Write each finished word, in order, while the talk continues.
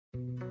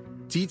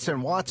Dietz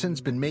and Watson's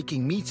been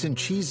making meats and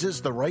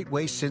cheeses the right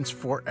way since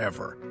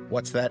forever.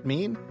 What's that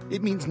mean?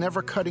 It means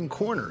never cutting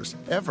corners,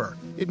 ever.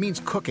 It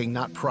means cooking,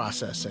 not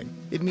processing.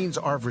 It means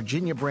our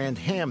Virginia brand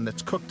ham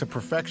that's cooked to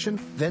perfection,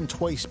 then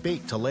twice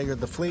baked to layer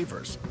the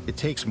flavors. It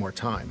takes more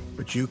time,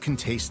 but you can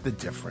taste the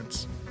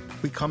difference.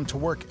 We come to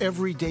work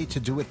every day to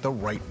do it the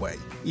right way,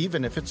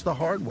 even if it's the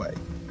hard way.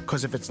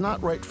 Because if it's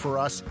not right for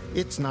us,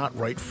 it's not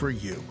right for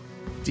you.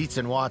 Dietz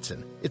and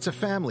Watson, it's a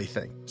family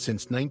thing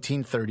since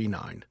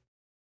 1939.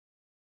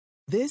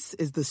 This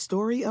is the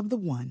story of the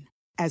one.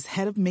 As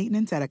head of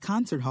maintenance at a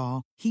concert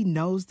hall, he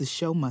knows the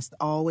show must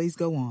always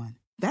go on.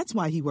 That's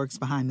why he works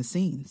behind the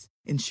scenes,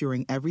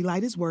 ensuring every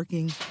light is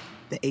working,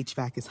 the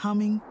HVAC is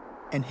humming,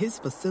 and his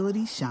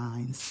facility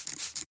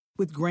shines.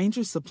 With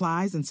Grainger's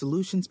supplies and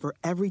solutions for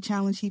every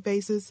challenge he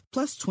faces,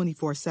 plus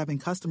 24/7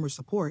 customer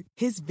support,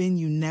 his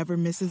venue never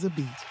misses a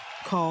beat.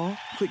 Call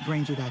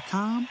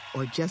quickgrainger.com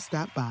or just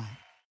stop by.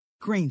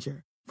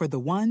 Grainger, for the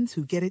ones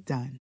who get it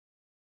done.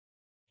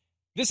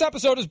 This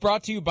episode is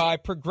brought to you by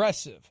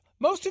Progressive.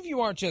 Most of you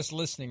aren't just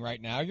listening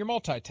right now, you're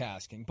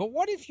multitasking. But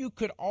what if you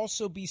could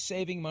also be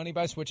saving money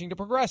by switching to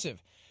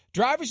Progressive?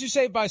 Drivers who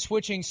save by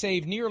switching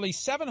save nearly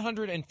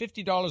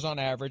 $750 on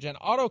average, and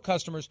auto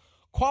customers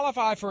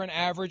qualify for an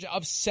average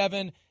of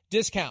 7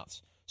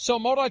 discounts. So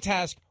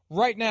multitask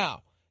right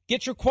now.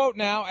 Get your quote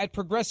now at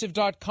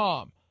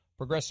Progressive.com.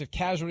 Progressive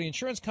Casualty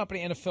Insurance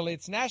Company and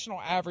affiliates, national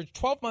average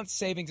 12-month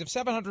savings of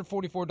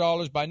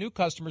 $744 by new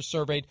customers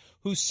surveyed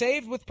who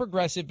saved with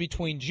Progressive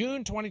between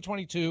June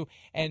 2022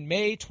 and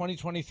May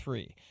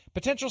 2023.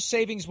 Potential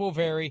savings will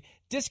vary.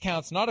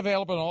 Discounts not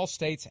available in all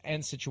states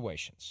and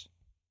situations.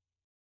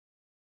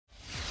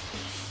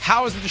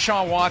 How is the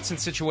Deshaun Watson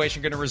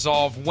situation going to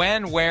resolve?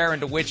 When, where,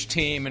 and to which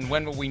team, and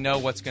when will we know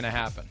what's going to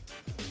happen?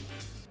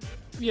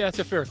 Yeah, it's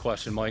a fair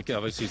question, Mike.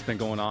 Obviously, it's been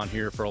going on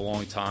here for a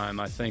long time.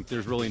 I think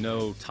there's really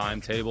no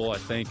timetable. I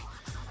think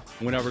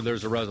whenever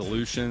there's a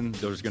resolution,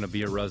 there's going to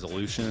be a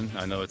resolution.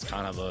 I know it's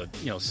kind of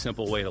a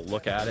simple way to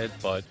look at it,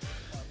 but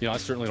I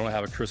certainly don't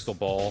have a crystal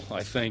ball.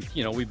 I think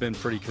we've been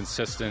pretty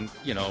consistent.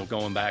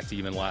 Going back to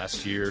even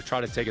last year,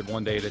 try to take it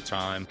one day at a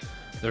time.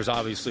 There's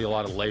obviously a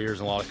lot of layers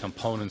and a lot of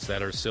components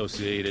that are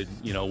associated,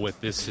 with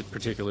this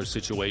particular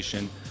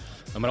situation.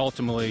 I mean,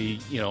 ultimately,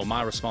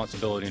 my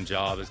responsibility and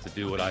job is to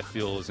do what I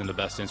feel is in the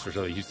best interest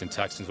of the Houston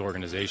Texans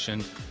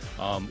organization.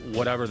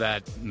 Whatever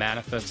that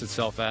manifests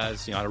itself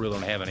as, I really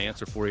don't have an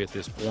answer for you at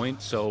this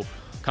point. So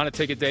kind of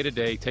take it day to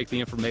day, take the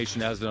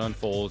information as it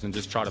unfolds, and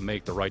just try to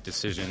make the right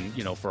decision,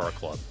 for our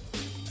club.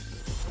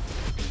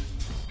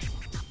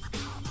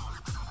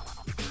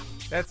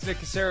 That's Nick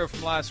Caserio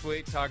from last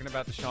week talking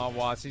about Deshaun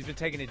Watson. He's been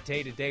taking it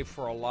day to day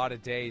for a lot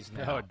of days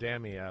now. Oh,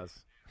 damn, he has.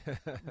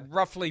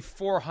 Roughly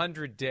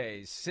 400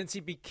 days since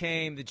he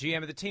became the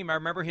GM of the team. I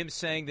remember him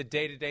saying the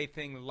day-to-day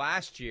thing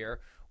last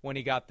year when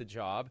he got the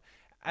job.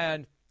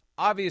 And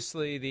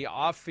obviously the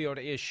off-field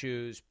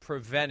issues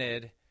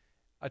prevented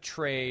a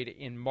trade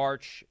in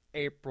March,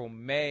 April,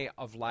 May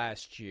of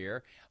last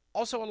year.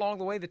 Also, along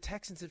the way, the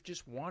Texans have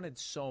just wanted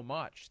so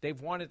much. They've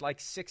wanted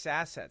like 6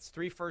 assets,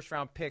 3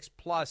 first-round picks,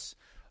 plus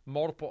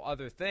multiple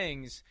other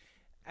things.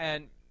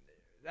 And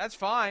that's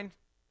fine.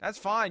 That's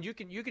fine. You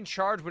can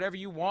charge whatever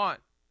you want.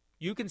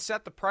 You can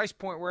set the price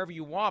point wherever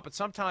you want, but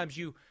sometimes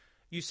you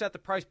set the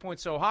price point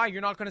so high, you're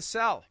not going to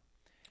sell.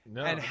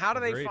 No, and how do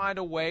they agreed. find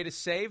a way to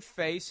save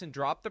face and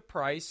drop the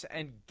price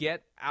and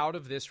get out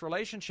of this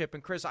relationship?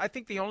 And, Chris, I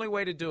think the only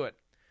way to do it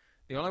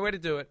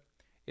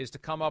is to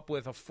come up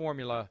with a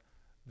formula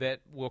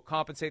that will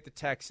compensate the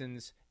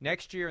Texans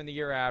next year and the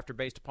year after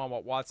based upon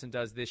what Watson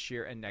does this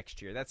year and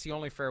next year. That's the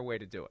only fair way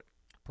to do it.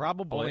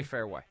 Probably. Only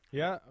fair way.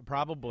 Yeah,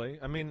 probably.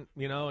 I mean,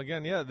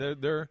 again, yeah,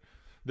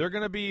 they're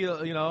going to be,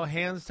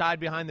 hands tied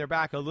behind their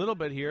back a little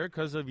bit here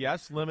because of,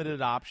 yes,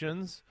 limited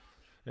options.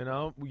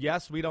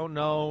 Yes, we don't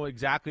know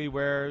exactly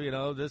where,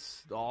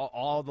 this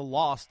all the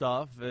law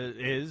stuff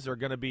is or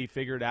going to be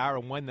figured out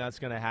and when that's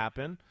going to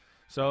happen.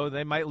 So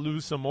they might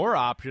lose some more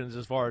options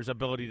as far as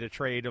ability to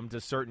trade them to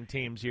certain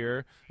teams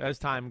here as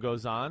time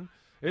goes on.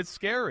 It's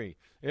scary.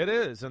 It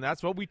is, and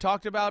that's what we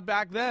talked about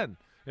back then.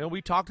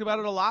 We talked about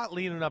it a lot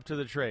leading up to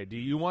the trade. Do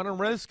you want to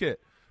risk it?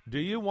 Do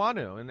you want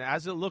to? And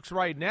as it looks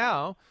right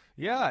now,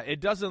 yeah, it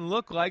doesn't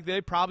look like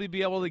they'd probably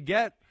be able to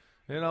get,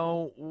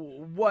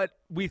 what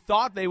we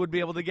thought they would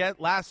be able to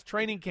get last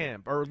training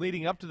camp or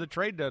leading up to the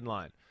trade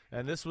deadline.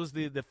 And this was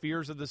the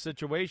fears of the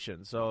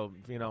situation. So,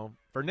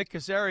 for Nick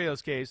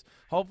Caserio's case,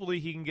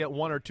 hopefully he can get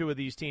one or two of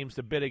these teams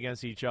to bid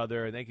against each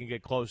other and they can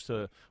get close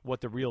to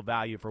what the real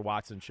value for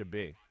Watson should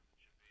be.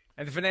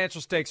 And the financial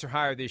stakes are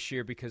higher this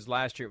year because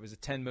last year it was a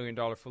 $10 million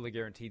fully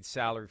guaranteed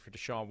salary for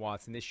Deshaun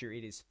Watson. This year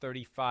it is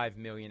 $35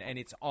 million, and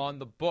it's on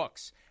the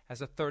books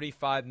as a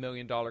 $35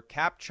 million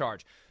cap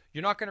charge.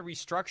 You're not going to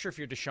restructure if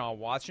you're Deshaun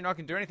Watson. You're not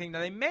going to do anything. Now,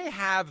 they may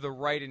have the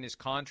right in his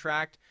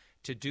contract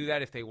to do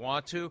that if they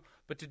want to,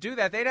 but to do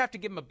that, they'd have to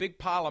give him a big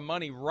pile of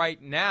money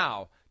right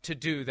now to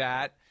do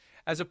that,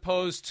 as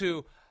opposed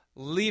to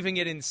leaving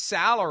it in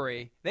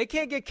salary. They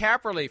can't get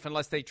cap relief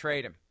unless they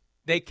trade him.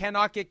 They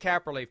cannot get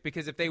cap relief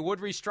because if they would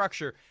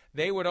restructure,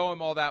 they would owe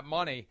him all that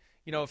money.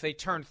 You know, if they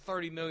turn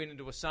 $30 million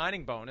into a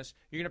signing bonus,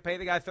 you're going to pay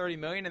the guy $30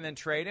 million and then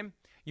trade him?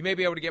 You may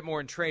be able to get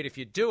more in trade if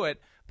you do it,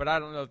 but I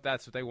don't know if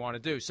that's what they want to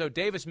do. So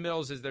Davis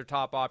Mills is their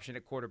top option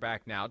at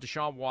quarterback now.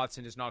 Deshaun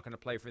Watson is not going to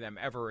play for them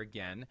ever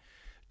again.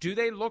 Do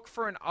they look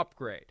for an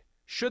upgrade?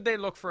 Should they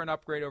look for an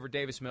upgrade over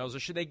Davis Mills, or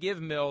should they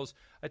give Mills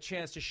a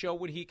chance to show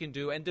what he can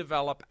do and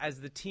develop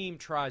as the team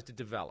tries to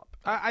develop?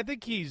 I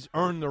think he's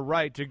earned the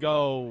right to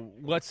go,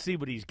 let's see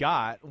what he's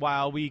got,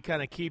 while we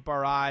kind of keep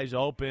our eyes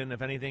open.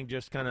 If anything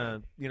just kind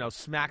of,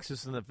 smacks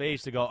us in the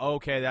face to go,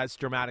 okay, that's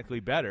dramatically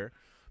better.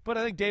 But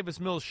I think Davis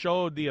Mills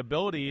showed the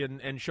ability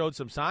and showed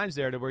some signs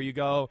there to where you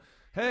go,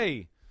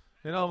 hey,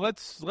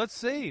 let's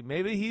see.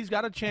 Maybe he's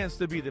got a chance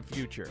to be the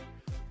future.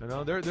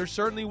 There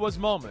certainly was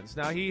moments.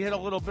 Now, he hit a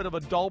little bit of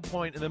a dull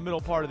point in the middle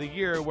part of the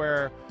year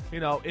where,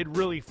 it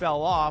really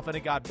fell off and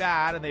it got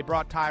bad, and they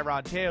brought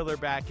Tyrod Taylor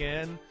back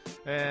in,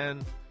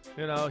 and,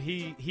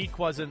 he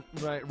wasn't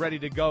ready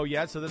to go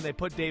yet. So then they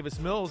put Davis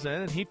Mills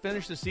in, and he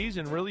finished the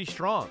season really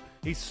strong.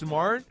 He's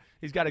smart.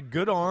 He's got a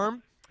good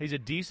arm. He's a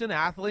decent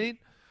athlete.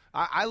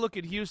 I look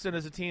at Houston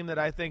as a team that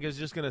I think is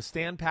just going to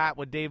stand pat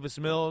with Davis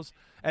Mills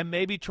and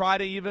maybe try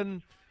to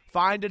even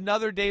find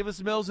another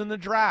Davis Mills in the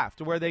draft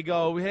where they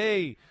go,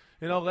 hey,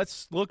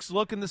 let's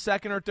look in the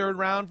second or third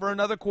round for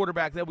another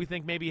quarterback that we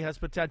think maybe has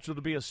potential to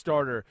be a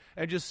starter,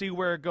 and just see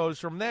where it goes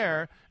from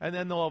there, and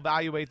then they'll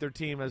evaluate their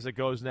team as it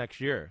goes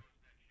next year.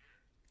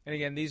 And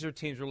again, these are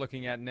teams we're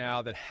looking at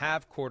now that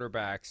have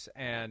quarterbacks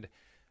and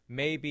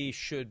maybe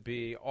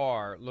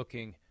are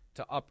looking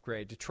to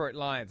upgrade. Detroit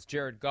Lions,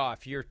 Jared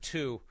Goff, year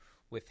 2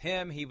 with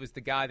him. He was the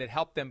guy that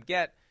helped them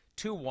get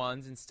 2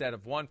 ones instead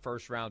of 1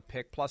 first-round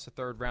pick, plus a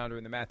third-rounder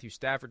in the Matthew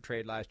Stafford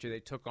trade last year. They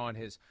took on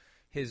his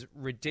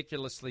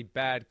ridiculously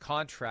bad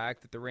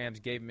contract that the Rams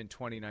gave him in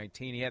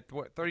 2019. He had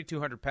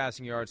 3,200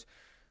 passing yards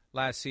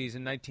last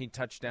season, 19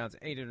 touchdowns,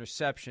 8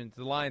 interceptions.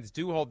 The Lions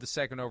do hold the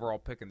second overall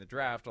pick in the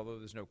draft, although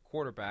there's no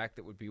quarterback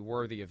that would be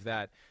worthy of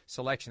that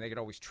selection. They could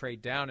always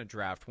trade down and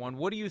draft one.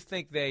 What do you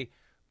think they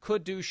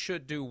could do,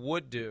 should do,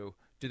 would do?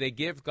 Do they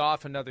give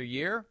Goff another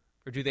year,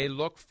 or do they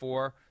look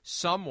for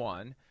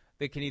someone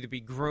that can either be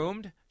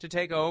groomed to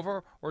take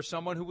over or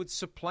someone who would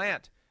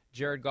supplant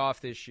Jared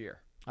Goff this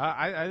year?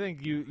 I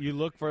think you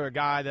look for a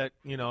guy that,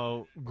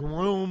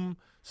 groom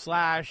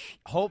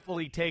 /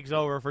 hopefully takes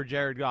over for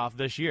Jared Goff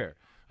this year.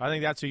 I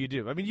think that's what you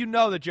do. I mean,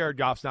 that Jared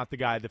Goff's not the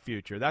guy of the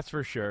future. That's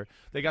for sure.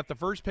 They got the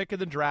first pick of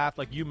the draft,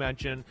 like you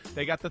mentioned.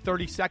 They got the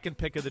 32nd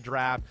pick of the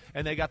draft,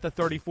 and they got the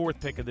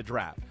 34th pick of the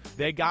draft.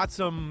 They got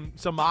some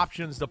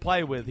options to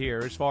play with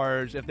here as far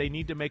as if they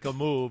need to make a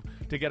move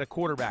to get a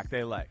quarterback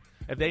they like.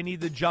 If they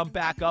need to jump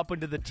back up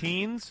into the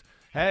teens,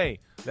 hey,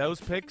 those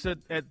picks at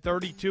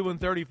 32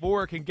 and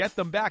 34 can get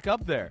them back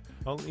up there.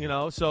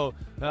 So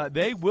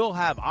they will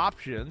have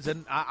options,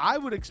 and I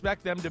would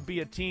expect them to be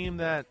a team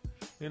that,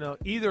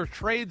 either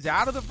trades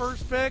out of the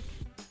first pick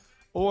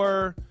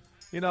or,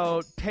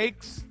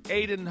 takes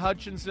Aiden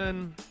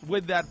Hutchinson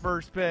with that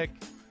first pick,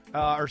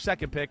 or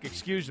second pick,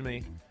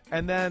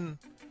 and then,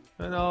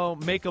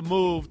 make a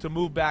move to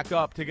move back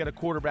up to get a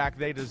quarterback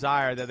they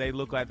desire that they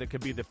look like that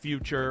could be the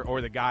future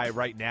or the guy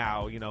right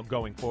now,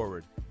 going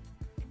forward.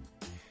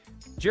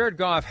 Jared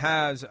Goff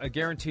has a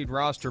guaranteed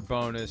roster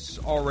bonus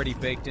already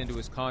baked into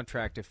his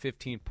contract of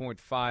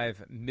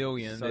 $15.5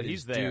 million so that he's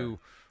is there. due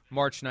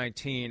March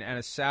 19, and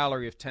a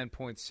salary of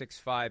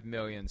 $10.65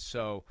 million.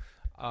 So,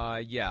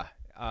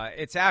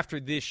 it's after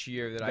this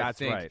year that I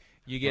think right.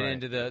 you get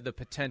into the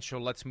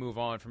potential let's move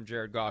on from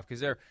Jared Goff,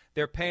 because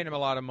they're paying him a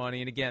lot of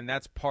money, and again,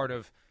 that's part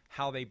of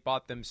how they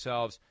bought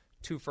themselves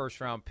 2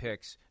 first-round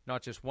picks,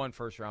 not just 1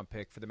 first-round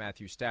pick for the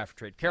Matthew Stafford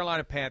trade.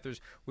 Carolina Panthers,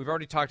 we've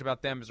already talked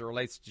about them as it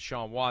relates to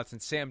Deshaun Watson.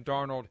 Sam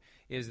Darnold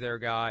is their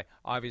guy.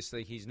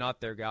 Obviously, he's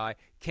not their guy.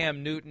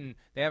 Cam Newton,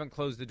 they haven't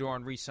closed the door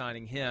on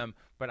re-signing him,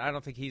 but I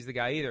don't think he's the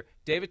guy either.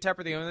 David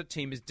Tepper, the owner of the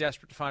team, is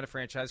desperate to find a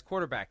franchise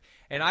quarterback,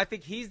 and I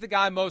think he's the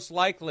guy most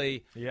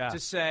likely to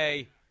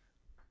say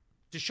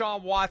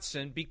Deshaun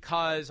Watson,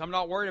 because I'm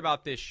not worried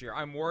about this year.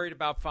 I'm worried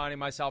about finding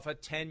myself a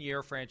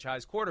 10-year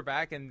franchise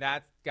quarterback, and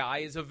that guy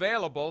is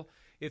available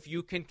if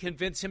you can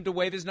convince him to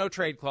waive his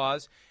no-trade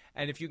clause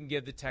and if you can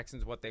give the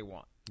Texans what they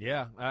want.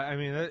 Yeah, I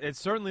mean, it's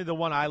certainly the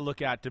one I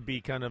look at to be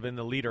kind of in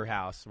the leader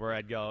house where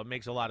I'd go, it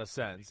makes a lot of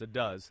sense. It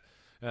does.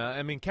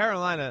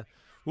 Carolina,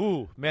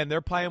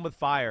 they're playing with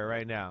fire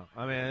right now.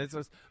 I mean,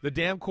 the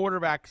damn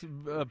quarterback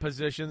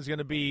position is going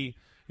to be,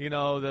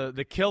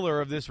 the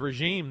killer of this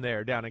regime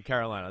there down in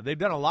Carolina. They've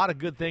done a lot of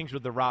good things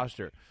with the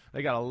roster.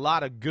 They got a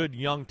lot of good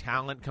young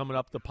talent coming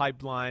up the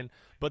pipeline,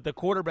 but the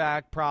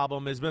quarterback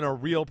problem has been a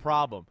real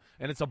problem,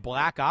 and it's a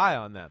black eye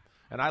on them.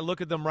 And I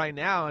look at them right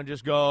now and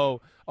just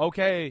go,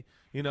 okay,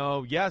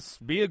 yes,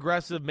 be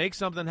aggressive, make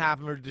something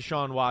happen for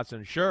Deshaun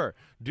Watson. Sure,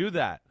 do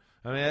that.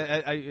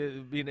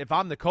 I mean, if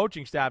I'm the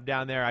coaching staff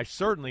down there, I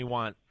certainly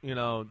want,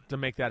 to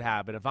make that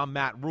happen if I'm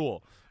Matt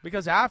Rule.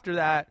 Because after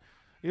that,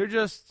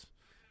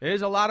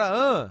 there's a lot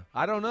of,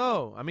 I don't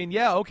know. I mean,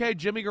 yeah, okay,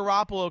 Jimmy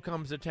Garoppolo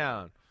comes to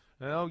town.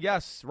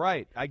 Yes,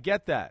 right, I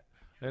get that.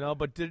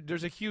 But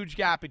there's a huge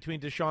gap between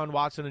Deshaun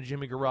Watson and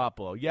Jimmy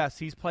Garoppolo. Yes,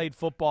 he's played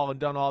football and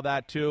done all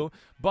that too.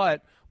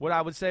 But what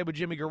I would say with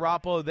Jimmy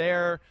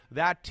Garoppolo,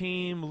 that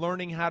team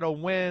learning how to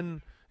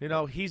win,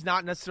 he's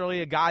not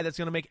necessarily a guy that's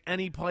going to make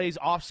any plays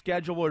off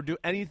schedule or do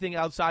anything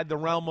outside the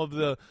realm of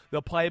the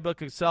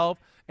playbook itself.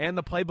 And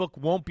the playbook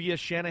won't be a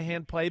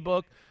Shanahan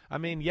playbook. I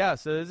mean,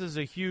 yes, this is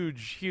a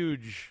huge,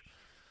 huge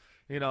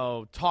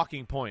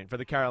talking point for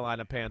the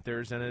Carolina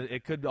Panthers, and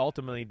it could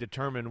ultimately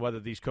determine whether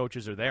these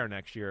coaches are there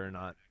next year or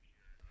not.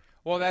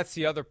 Well, that's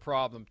the other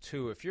problem,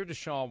 too. If you're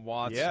Deshaun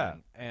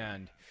Watson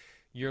and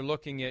you're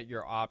looking at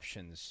your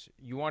options,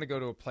 you want to go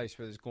to a place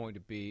where there's going to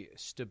be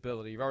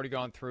stability. You've already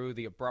gone through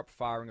the abrupt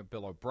firing of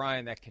Bill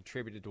O'Brien. That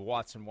contributed to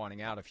Watson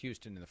wanting out of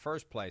Houston in the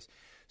first place.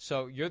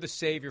 So you're the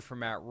savior for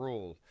Matt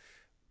Rule.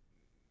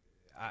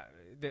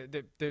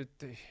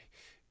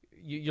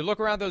 You look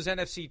around those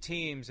NFC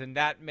teams, and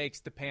that makes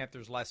the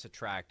Panthers less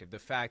attractive. The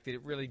fact that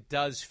it really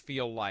does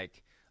feel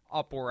like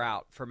up or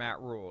out for Matt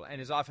Rule, and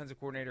his offensive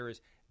coordinator is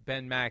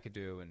Ben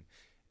McAdoo, and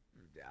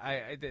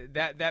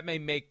that may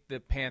make the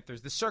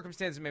Panthers. The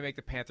circumstances may make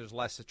the Panthers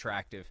less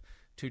attractive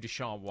to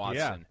Deshaun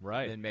Watson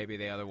than maybe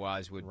they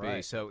otherwise would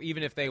be. So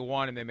even if they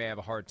want him, they may have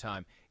a hard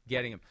time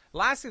getting him.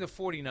 Lastly, the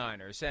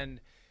 49ers,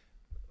 and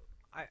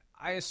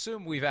I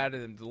assume we've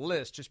added them to the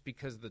list just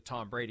because of the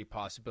Tom Brady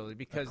possibility,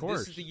 because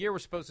this is the year we're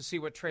supposed to see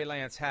what Trey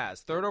Lance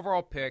has. 3rd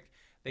overall pick.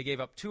 They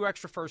gave up 2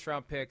 extra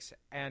first-round picks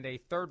and a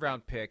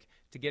 3rd-round pick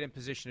to get in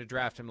position to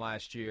draft him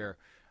last year.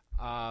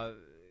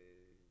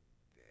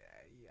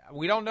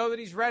 We don't know that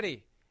he's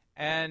ready.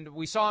 And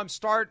we saw him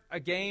start a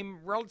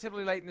game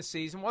relatively late in the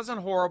season. Wasn't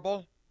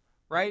horrible,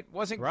 right?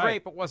 Wasn't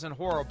great, but wasn't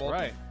horrible.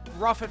 Right.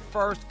 Rough at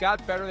first,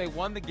 got better. They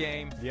won the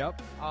game.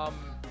 Yep.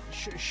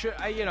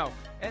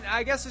 And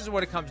I guess this is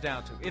what it comes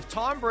down to. If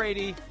Tom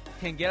Brady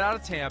can get out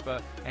of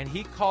Tampa and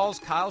he calls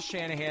Kyle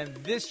Shanahan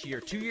this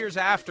year, 2 years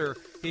after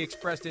he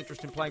expressed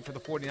interest in playing for the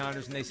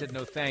 49ers and they said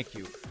no thank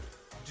you,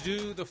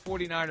 do the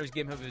 49ers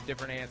give him a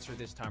different answer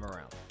this time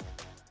around?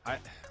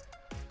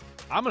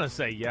 I'm going to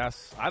say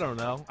yes. I don't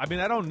know. I mean,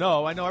 I don't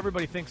know. I know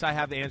everybody thinks I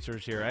have the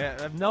answers here.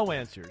 I have no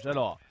answers at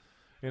all.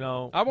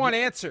 I want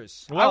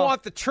answers. I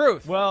want the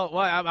truth. Well,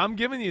 I'm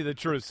giving you the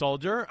truth,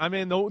 soldier. I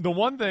mean, the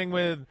one thing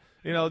with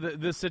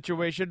this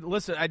situation.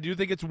 Listen, I do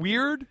think it's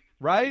weird,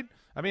 right?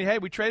 I mean, hey,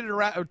 we traded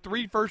around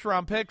 3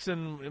 first-round picks,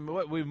 and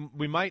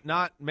we might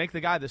not make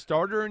the guy the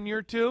starter in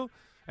year 2,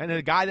 and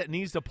a guy that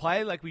needs to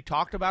play, like we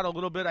talked about a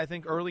little bit, I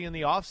think, early in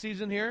the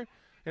offseason here.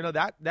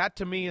 That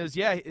to me is,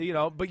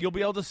 but you'll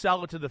be able to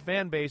sell it to the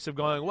fan base of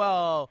going,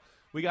 well,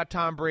 we got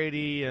Tom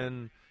Brady,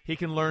 and he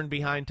can learn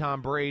behind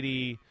Tom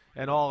Brady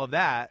and all of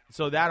that.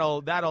 So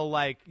that'll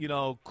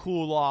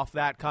cool off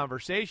that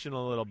conversation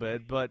a little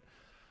bit. But,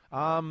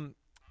 I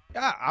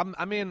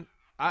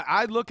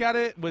look at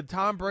it with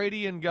Tom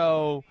Brady and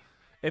go,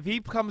 if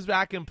he comes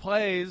back and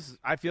plays,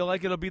 I feel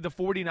like it'll be the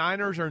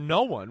 49ers or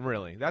no one,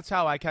 really. That's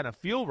how I kind of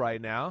feel right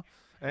now.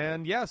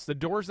 And, yes, the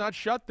door's not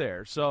shut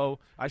there. So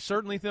I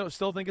certainly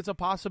still think it's a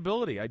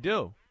possibility. I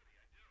do.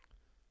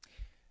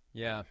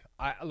 Yeah.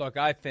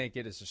 I think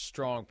it is a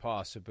strong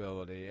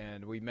possibility.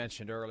 And we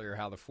mentioned earlier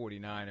how the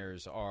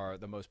 49ers are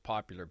the most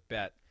popular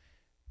bet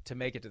to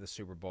make it to the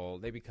Super Bowl.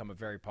 They become a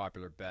very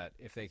popular bet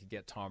if they could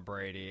get Tom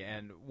Brady.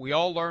 And we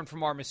all learn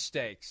from our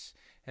mistakes.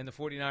 And the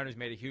 49ers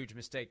made a huge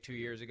mistake 2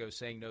 years ago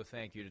saying no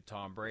thank you to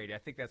Tom Brady. I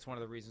think that's one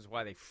of the reasons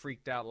why they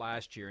freaked out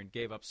last year and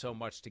gave up so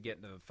much to get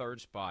into the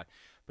 3rd spot.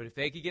 But if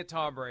they could get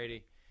Tom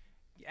Brady,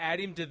 add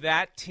him to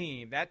that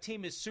team. That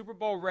team is Super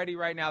Bowl ready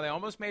right now. They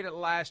almost made it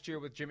last year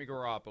with Jimmy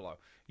Garoppolo.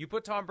 You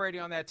put Tom Brady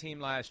on that team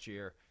last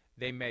year,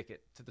 they make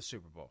it to the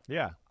Super Bowl.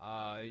 Yeah.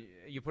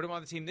 You put them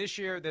on the team this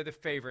year, they're the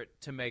favorite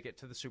to make it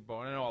to the Super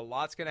Bowl. And I know a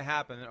lot's going to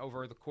happen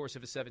over the course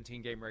of a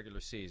 17-game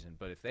regular season.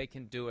 But if they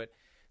can do it,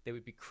 they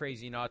would be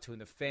crazy not to,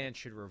 and the fans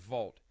should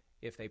revolt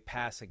if they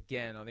pass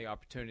again on the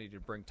opportunity to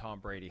bring Tom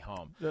Brady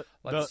home.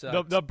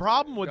 The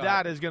problem with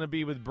that is going to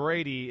be with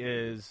Brady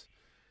is,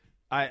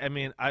 I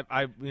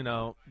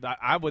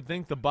would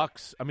think the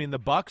Bucs. I mean, the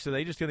Bucs, are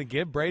they just going to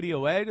give Brady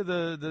away to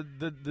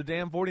the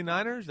damn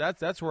 49ers?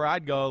 That's where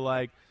I'd go.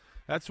 Like,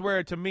 that's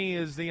where, to me,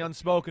 is the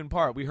unspoken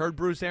part. We heard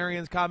Bruce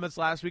Arians' comments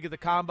last week at the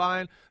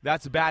Combine.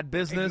 That's bad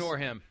business. Ignore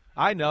him.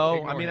 I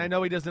know. I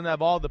know he doesn't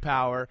have all the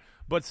power,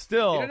 but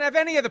still, he doesn't have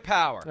any of the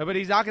power. But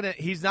he's not going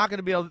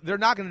to be able. They're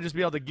not going to just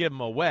be able to give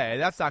him away.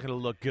 That's not going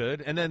to look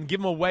good. And then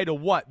give him away to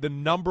what? The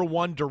number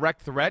 1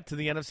 direct threat to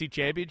the NFC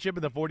Championship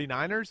and the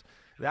 49ers.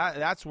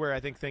 That's where I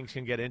think things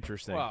can get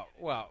interesting.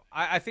 Well,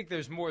 I think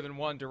there's more than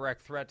one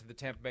direct threat to the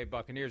Tampa Bay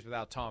Buccaneers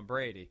without Tom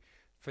Brady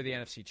for the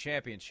NFC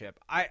Championship.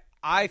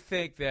 I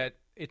think that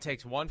it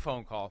takes one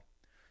phone call,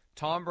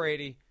 Tom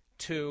Brady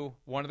to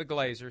one of the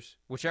Glazers,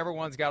 whichever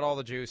one's got all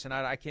the juice, and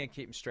I can't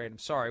keep them straight. I'm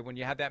sorry. When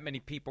you have that many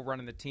people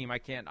running the team, I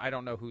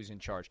don't know who's in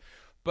charge.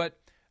 But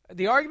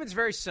the argument's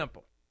very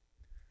simple.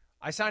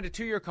 I signed a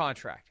 2-year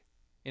contract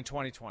in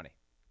 2020.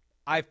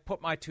 I've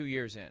put my 2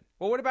 years in.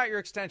 Well, what about your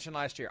extension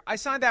last year? I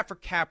signed that for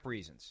cap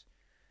reasons.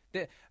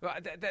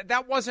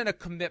 That wasn't a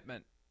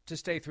commitment to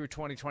stay through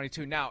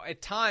 2022. Now,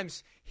 at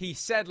times, he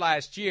said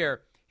last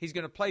year he's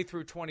going to play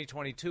through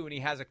 2022, and he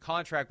has a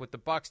contract with the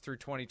Bucs through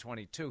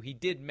 2022. He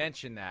did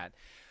mention that.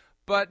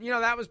 But,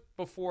 that was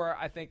before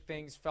I think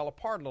things fell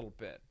apart a little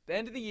bit. At the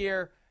end of the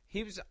year,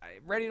 he was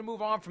ready to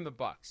move on from the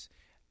Bucs.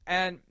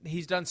 And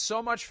he's done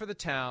so much for the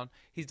town.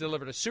 He's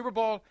delivered a Super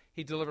Bowl.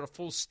 He delivered a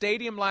full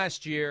stadium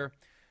last year.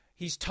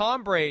 He's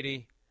Tom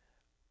Brady.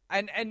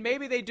 And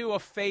maybe they do a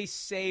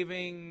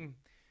face-saving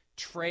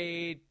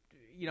trade,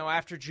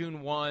 after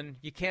June 1.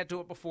 You can't do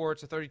it before.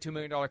 It's a $32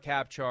 million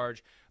cap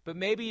charge. But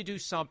maybe you do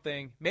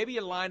something. Maybe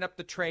you line up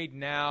the trade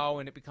now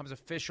and it becomes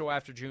official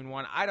after June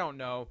 1. I don't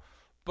know.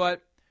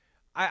 But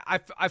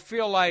I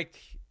feel like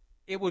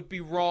it would be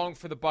wrong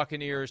for the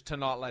Buccaneers to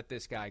not let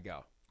this guy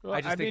go. Well,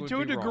 I mean,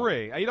 to a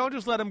degree. Wrong. You don't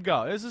just let him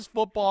go. This is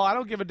football. I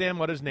don't give a damn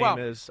what his name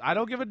is. I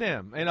don't give a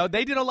damn.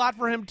 They did a lot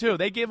for him, too.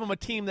 They gave him a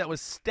team that was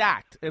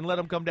stacked and let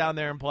him come down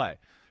there and play.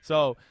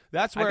 So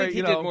that's where, I think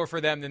he did more for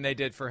them than they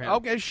did for him.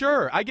 Okay,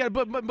 sure. I get it.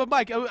 But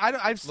Mike,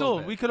 I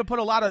still, we could have put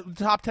a lot of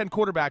top 10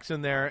 quarterbacks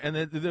in there, and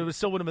it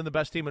still would have been the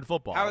best team in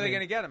football. How are they going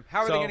to get him?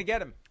 How are they going to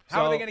get him?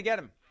 How are they going to get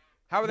him?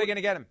 How are they going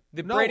to get him?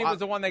 Brady was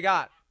the one they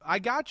got. I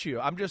got you.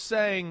 I'm just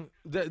saying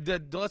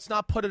that let's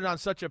not put it on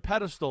such a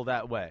pedestal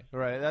that way.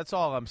 Right? That's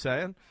all I'm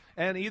saying.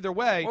 And either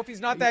way, well, if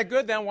he's not that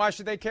good, then why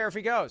should they care if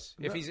he goes?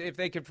 If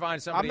they could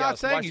find somebody else, I'm not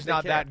saying he's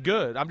not that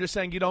good. I'm just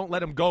saying you don't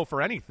let him go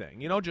for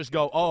anything. You don't just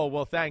go, oh,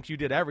 well, thanks, you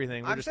did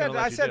everything. I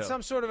said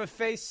some sort of a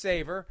face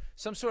saver.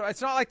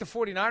 It's not like the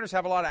 49ers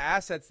have a lot of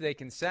assets they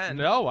can send.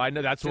 No, I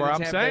know that's where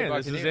I'm saying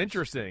this is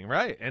interesting,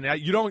 right? And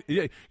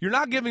you're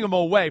not giving him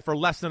away for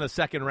less than a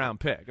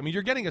second-round pick. I mean,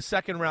 you're getting a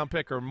second-round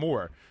pick or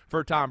more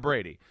for Tom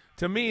Brady.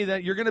 To me,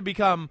 that you're going to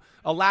become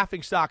a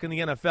laughingstock in the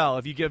NFL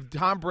if you give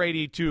Tom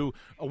Brady to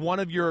one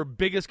of your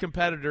biggest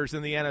competitors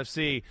in the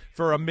NFC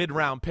for a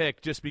mid-round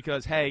pick just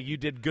because, hey, you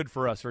did good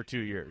for us for 2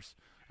 years.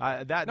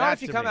 Not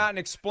if you come out and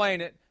explain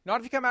it.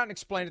 Not if you come out and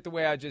explain it the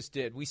way I just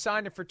did. We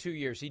signed him for 2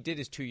 years. He did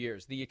his 2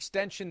 years. The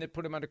extension that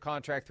put him under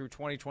contract through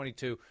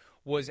 2022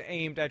 was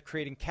aimed at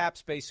creating cap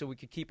space so we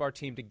could keep our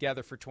team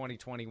together for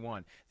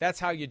 2021. That's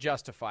how you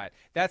justify it.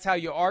 That's how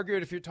you argue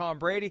it if you're Tom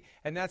Brady,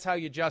 and that's how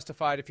you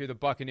justify it if you're the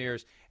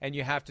Buccaneers, and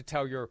you have to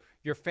tell your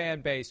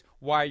fan base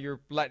why you're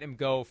letting him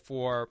go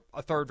for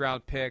a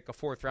third-round pick, a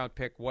fourth-round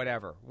pick,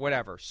 whatever.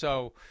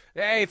 So,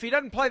 hey, if he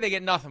doesn't play, they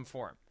get nothing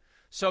for him.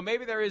 So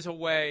maybe there is a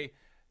way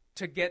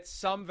to get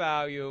some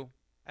value,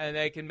 and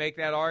they can make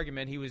that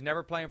argument. He was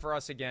never playing for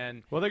us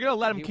again. Well, they're going to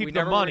let him keep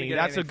the money.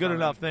 That's a good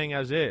enough thing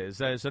as is.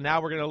 So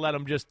now we're going to let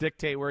him just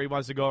dictate where he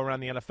wants to go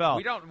around the NFL.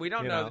 We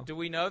don't know. Do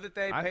we know that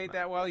they paid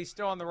that well? He's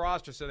still on the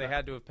roster, so they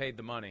had to have paid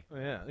the money.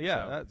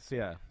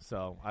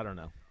 So I don't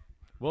know.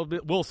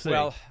 We'll see.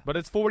 Well, but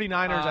it's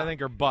 49ers, I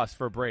think, are bust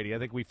for Brady. I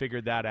think we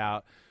figured that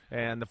out.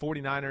 And the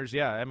 49ers,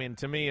 I mean,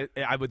 to me,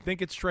 I would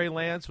think it's Trey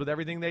Lance with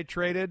everything they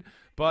traded.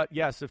 But,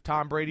 yes, if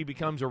Tom Brady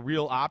becomes a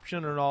real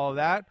option and all of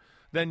that,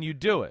 then you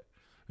do it.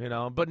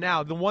 But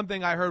now the one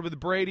thing I heard with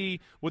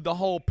Brady, with the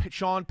whole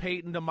Sean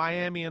Payton to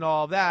Miami and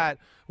all that,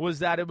 was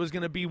that it was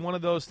going to be one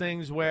of those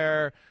things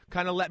where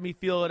kind of let me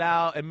feel it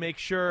out and make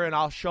sure, and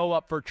I'll show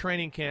up for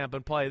training camp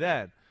and play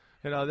then.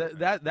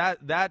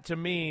 That to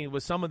me,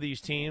 with some of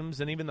these teams,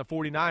 and even the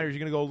 49ers, you're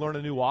going to go learn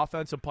a new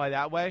offense and play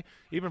that way.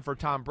 Even for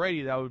Tom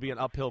Brady, that would be an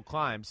uphill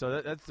climb.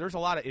 So there's a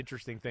lot of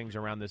interesting things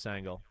around this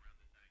angle.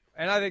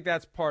 And I think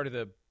that's part of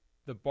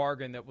the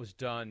bargain that was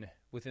done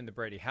within the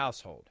Brady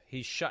household.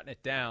 He's shutting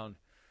it down,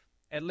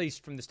 at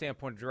least from the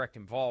standpoint of direct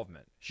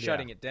involvement,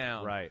 shutting it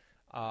down right.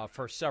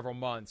 For several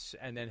months,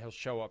 and then he'll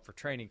show up for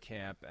training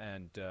camp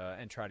and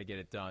try to get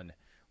it done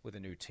with a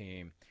new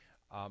team.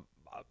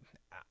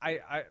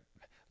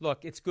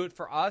 Look, it's good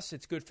for us.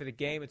 It's good for the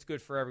game. It's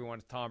good for everyone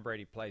if Tom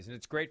Brady plays. And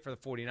it's great for the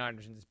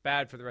 49ers, and it's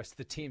bad for the rest of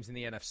the teams in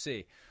the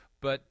NFC.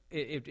 But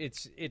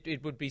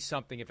it would be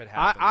something if it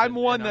happens. I'm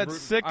one that's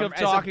sick of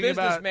talking about – as a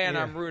businessman,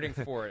 I'm rooting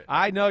for it.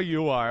 I know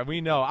you are.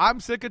 We know.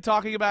 I'm sick of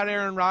talking about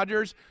Aaron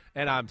Rodgers,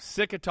 and I'm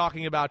sick of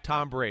talking about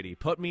Tom Brady.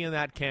 Put me in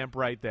that camp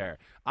right there.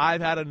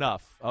 I've had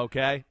enough,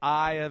 okay?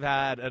 I have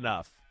had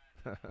enough.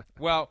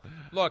 Well,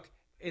 look –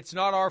 it's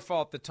not our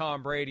fault that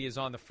Tom Brady is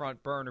on the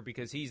front burner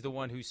because he's the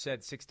one who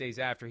said 6 days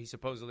after he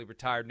supposedly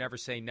retired, never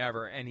say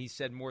never, and he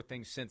said more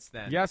things since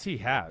then. Yes, he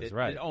has,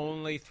 right. That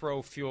only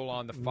throw fuel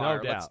on the fire.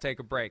 No doubt. Let's take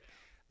a break.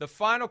 The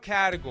final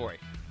category,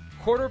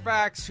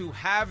 quarterbacks who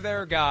have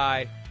their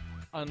guy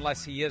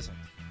unless he isn't.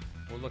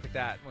 We'll look at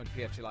that when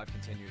PFT Live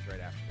continues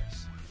right after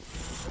this.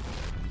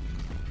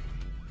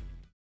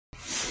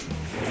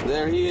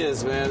 There he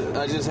is, man.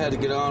 I just had to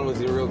get on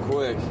with you real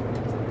quick.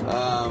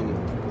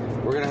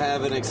 We're going to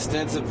have an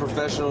extensive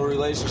professional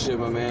relationship,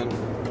 my man.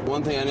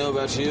 One thing I know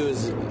about you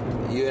is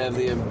you have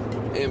the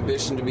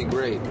ambition to be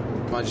great.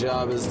 My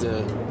job is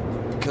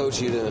to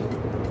coach you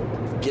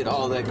to get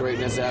all that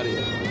greatness out of you.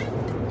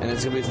 And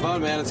it's going to be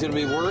fun, man. It's going to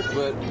be work,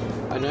 but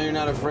I know you're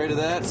not afraid of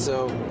that.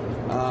 So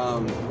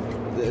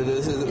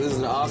this is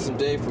an awesome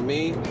day for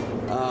me.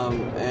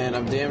 And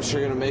I'm damn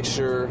sure going to make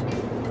sure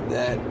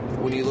that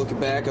when you look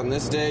back on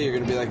this day, you're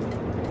going to be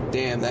like,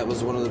 damn, that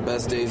was one of the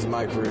best days of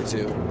my career,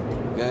 too.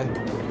 Okay?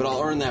 But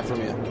I'll earn that from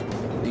you.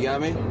 You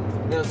got me?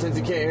 No, since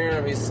you can't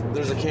hear him,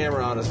 there's a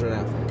camera on us right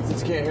now.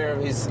 Since you can't hear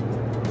him,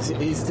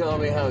 he's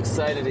telling me how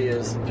excited he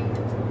is,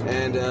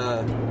 and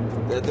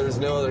that there's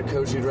no other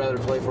coach he'd rather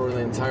play for in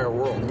the entire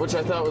world, which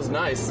I thought was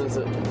nice since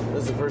this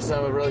is the first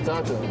time I've really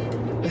talked to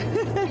him.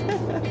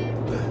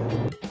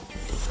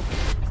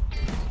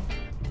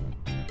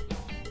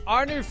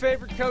 Our new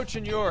favorite coach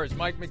and yours,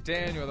 Mike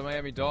McDaniel of the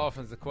Miami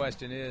Dolphins. The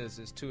question is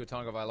Tua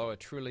Tagovailoa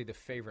truly the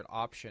favorite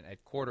option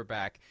at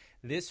quarterback?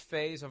 This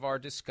phase of our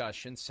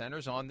discussion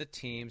centers on the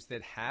teams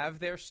that have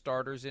their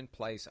starters in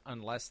place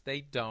unless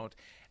they don't.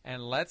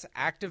 And let's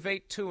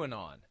activate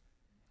Tuanon.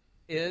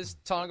 Is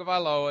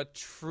Tagovailoa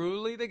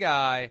truly the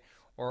guy,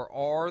 or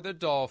are the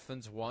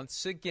Dolphins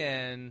once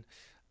again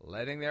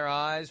letting their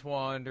eyes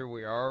wander?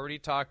 We already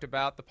talked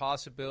about the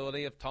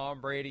possibility of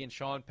Tom Brady and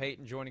Sean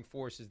Payton joining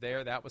forces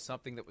there. That was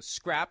something that was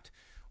scrapped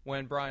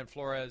when Brian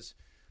Flores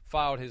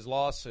filed his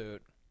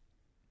lawsuit.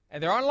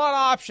 And there aren't a lot of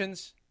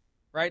options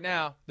right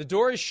now. The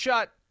door is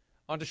shut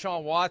on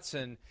Deshaun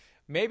Watson.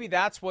 Maybe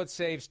that's what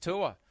saves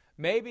Tua.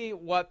 Maybe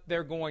what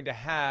they're going to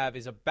have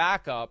is a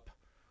backup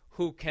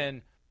who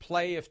can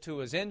play if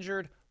Tua's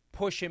injured,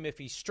 push him if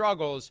he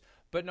struggles,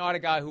 but not a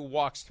guy who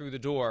walks through the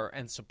door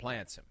and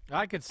supplants him.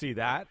 I could see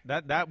that.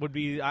 That would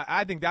be.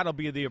 I think that'll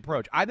be the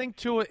approach. I think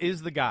Tua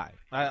is the guy,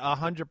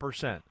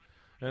 100%.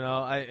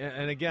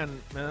 And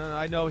again,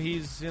 I know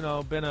he's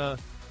been a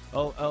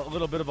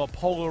little bit of a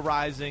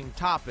polarizing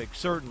topic.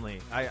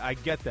 Certainly, I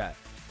get that,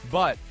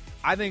 but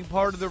I think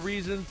part of the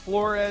reason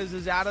Flores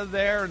is out of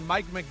there and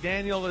Mike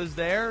McDaniel is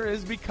there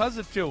is because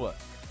of Tua.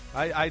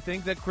 I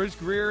think that Chris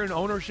Grier and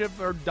ownership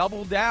are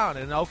doubled down.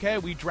 And, okay,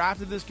 we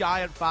drafted this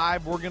guy at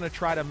 5. We're going to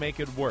try to make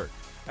it work.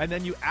 And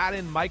then you add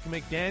in Mike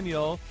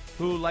McDaniel,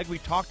 who, like we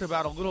talked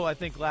about a little, I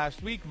think,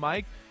 last week,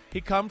 Mike, he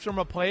comes from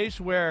a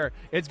place where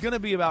it's going to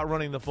be about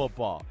running the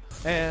football.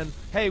 And,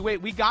 hey,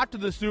 wait, we got to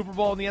the Super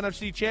Bowl and the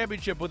NFC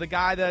Championship with a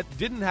guy that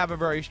didn't have a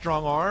very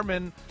strong arm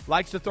and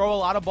likes to throw a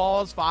lot of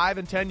balls 5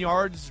 and 10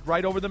 yards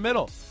right over the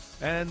middle.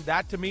 And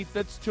that, to me,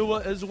 fits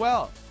Tua as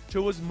well.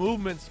 Tua's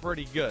movement's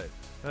pretty good.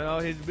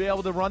 He'd be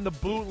able to run the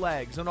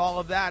bootlegs and all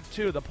of that,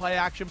 too, the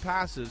play-action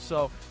passes.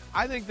 So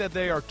I think that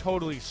they are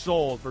totally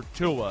sold for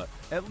Tua,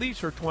 at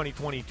least for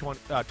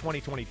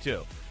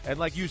 2022. And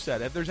like you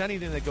said, if there's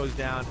anything that goes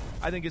down,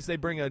 I think it's they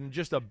bring in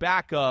just a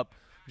backup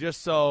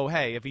just so,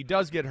 hey, if he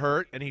does get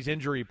hurt and he's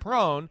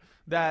injury-prone,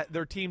 that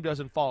their team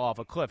doesn't fall off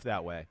a cliff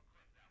that way.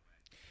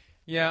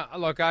 Yeah,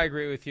 look, I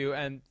agree with you.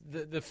 And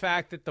the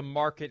fact that the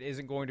market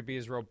isn't going to be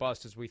as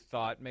robust as we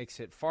thought makes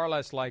it far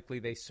less likely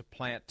they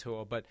supplant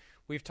Tua. But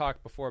we've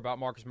talked before about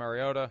Marcus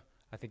Mariota.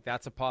 I think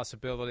that's a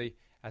possibility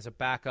as a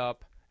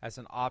backup, as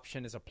an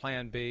option, as a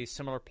plan B.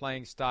 Similar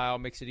playing style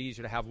makes it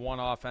easier to have one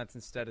offense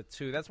instead of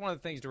two. That's one of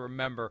the things to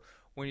remember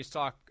when you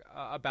talk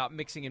about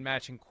mixing and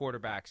matching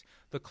quarterbacks.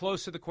 The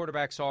closer the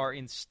quarterbacks are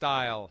in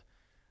style,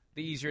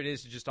 the easier it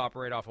is to just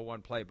operate off of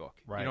one playbook.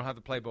 Right. You don't have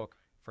the playbook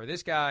for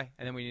this guy,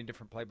 and then we need a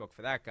different playbook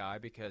for that guy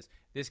because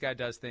this guy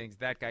does things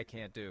that guy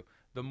can't do.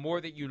 The more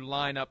that you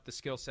line up the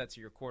skill sets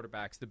of your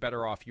quarterbacks, the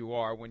better off you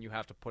are when you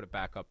have to put it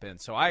back up in.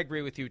 So I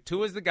agree with you.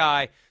 Tua's the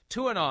guy.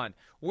 Tuanon.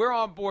 We're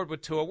on board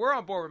with Tua. We're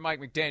on board with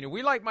Mike McDaniel.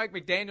 We like Mike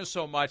McDaniel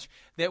so much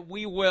that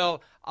we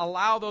will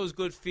allow those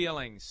good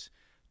feelings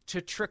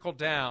to trickle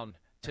down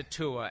to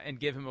Tua and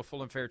give him a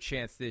full and fair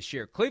chance this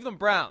year. Cleveland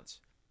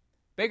Browns.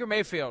 Baker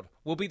Mayfield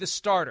will be the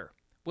starter.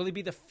 Will he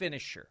be the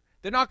finisher?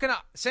 They're not going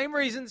to – same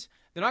reasons.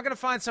 They're not going to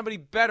find somebody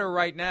better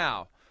right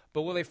now.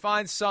 But will they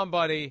find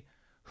somebody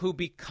who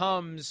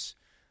becomes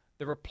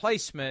the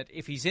replacement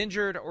if he's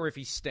injured or if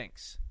he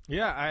stinks?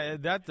 Yeah,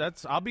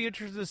 I'll be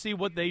interested to see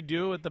what they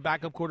do at the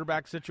backup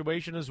quarterback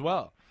situation as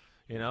well.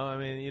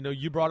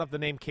 You brought up the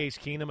name Case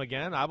Keenum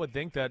again. I would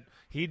think that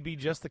he'd be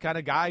just the kind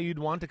of guy you'd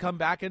want to come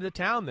back into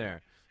town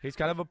there. He's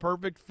kind of a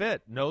perfect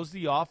fit. Knows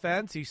the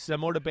offense. He's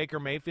similar to Baker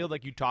Mayfield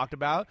like you talked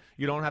about.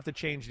 You don't have to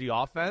change the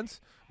offense.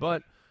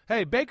 But,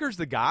 hey, Baker's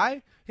the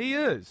guy. He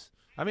is.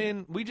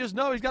 We just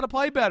know he's got to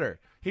play better.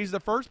 He's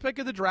the first pick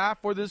of the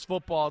draft for this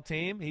football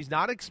team. He's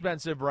not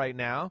expensive right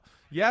now.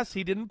 Yes,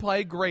 he didn't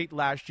play great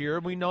last year.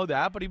 We know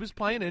that, but he was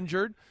playing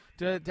injured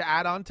to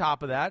add on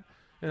top of that.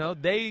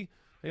 They,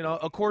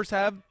 of course,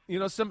 have,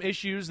 some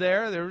issues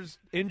there. There's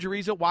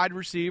injuries at wide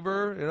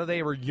receiver.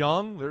 They were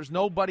young. There's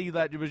nobody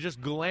that was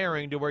just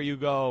glaring to where you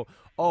go,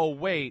 oh,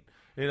 wait.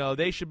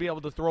 They should be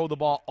able to throw the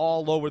ball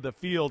all over the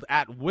field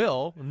at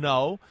will.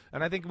 No.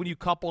 And I think when you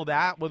couple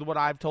that with what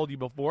I've told you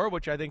before,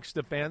 which I think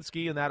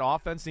Stefanski and that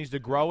offense needs to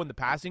grow in the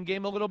passing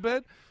game a little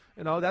bit,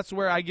 that's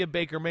where I give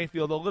Baker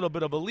Mayfield a little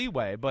bit of a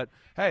leeway. But,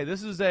 hey,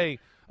 this is a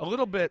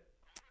little bit,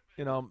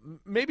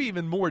 maybe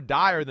even more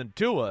dire than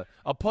Tua,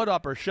 a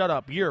put-up or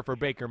shut-up year for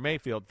Baker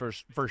Mayfield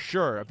for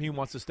sure if he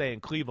wants to stay in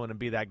Cleveland and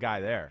be that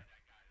guy there.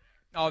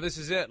 Oh, this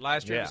is it.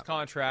 Last year of his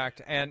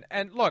contract. And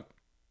look,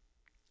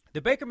 the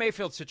Baker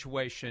Mayfield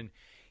situation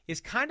is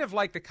kind of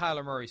like the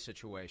Kyler Murray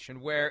situation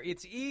where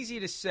it's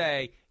easy to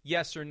say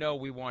yes or no,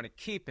 we want to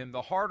keep him.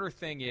 The harder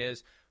thing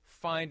is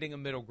finding a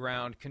middle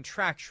ground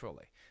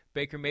contractually.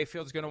 Baker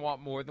Mayfield's going to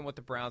want more than what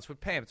the Browns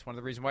would pay him. It's one of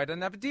the reasons why he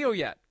doesn't have a deal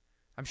yet.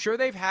 I'm sure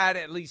they've had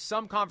at least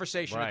some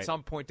conversation Right. at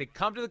some point to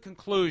come to the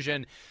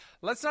conclusion,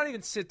 let's not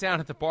even sit down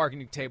at the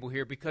bargaining table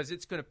here because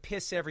it's going to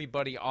piss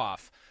everybody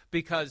off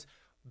because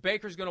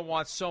Baker's going to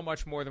want so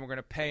much more than we're going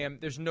to pay him.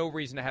 There's no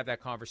reason to have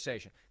that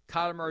conversation.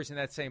 Kyler Murray's in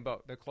that same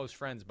boat. They're close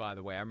friends, by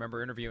the way. I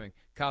remember interviewing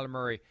Kyler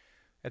Murray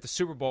at the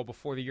Super Bowl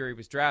before the year he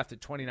was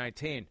drafted,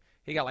 2019.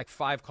 He got like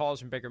 5 calls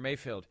from Baker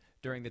Mayfield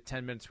during the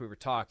 10 minutes we were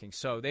talking.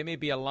 So they may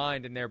be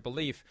aligned in their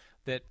belief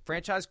that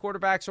franchise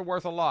quarterbacks are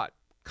worth a lot.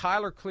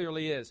 Kyler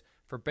clearly is.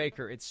 For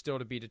Baker, it's still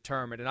to be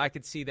determined. And I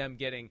could see them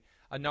getting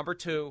a number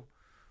 2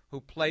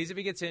 who plays if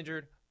he gets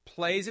injured,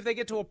 plays if they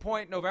get to a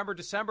point November,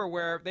 December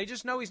where they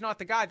just know he's not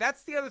the guy.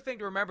 That's the other thing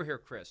to remember here,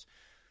 Chris.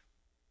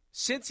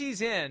 Since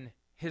he's in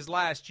his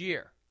last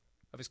year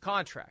of his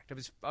contract,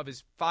 of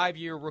his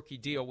 5-year rookie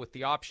deal with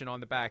the option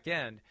on the back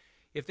end,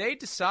 if they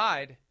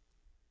decide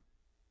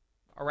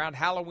around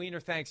Halloween or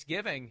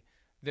Thanksgiving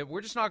that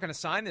we're just not going to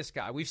sign this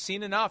guy, we've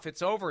seen enough,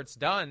 it's over, it's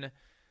done,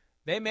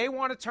 they may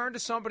want to turn to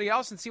somebody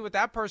else and see what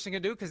that person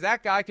can do because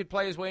that guy could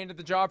play his way into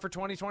the job for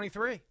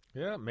 2023.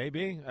 Yeah,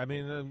 maybe. I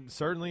mean,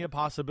 certainly a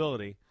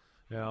possibility.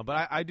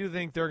 But I do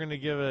think they're going to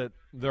give it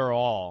their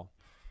all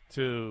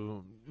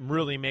to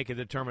really make a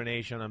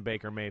determination on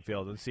Baker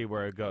Mayfield and see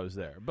where it goes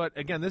there. But,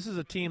 again, this is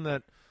a team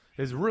that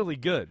is really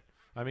good.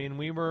 I mean,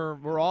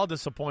 we're all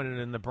disappointed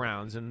in the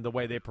Browns and the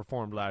way they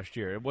performed last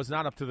year. It was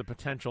not up to the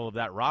potential of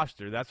that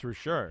roster, that's for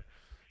sure.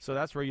 So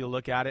that's where you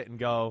look at it and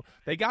go,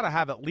 they got to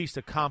have at least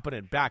a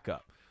competent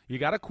backup. You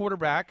got a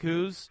quarterback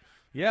who's,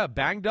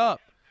 banged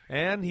up,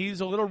 and he's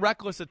a little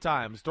reckless at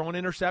times, throwing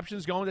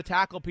interceptions, going to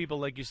tackle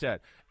people, like you said.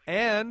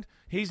 And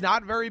he's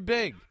not very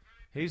big.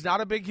 He's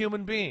not a big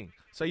human being.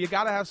 So you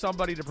got to have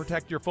somebody to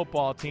protect your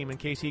football team in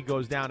case he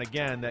goes down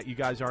again, that you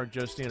guys aren't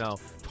just,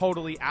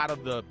 totally out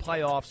of the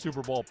playoff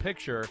Super Bowl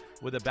picture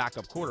with a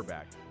backup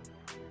quarterback.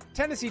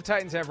 Tennessee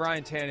Titans have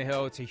Ryan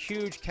Tannehill. It's a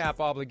huge cap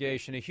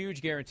obligation, a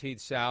huge guaranteed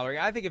salary.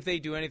 I think if they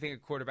do anything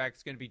at quarterback,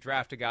 it's going to be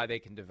draft a guy they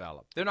can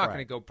develop. They're not going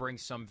to go bring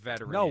some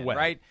veteran No in,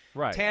 way.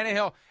 Right?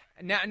 Tannehill,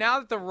 now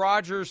that the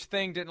Rodgers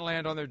thing didn't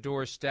land on their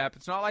doorstep,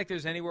 it's not like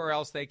there's anywhere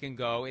else they can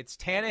go. It's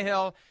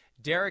Tannehill,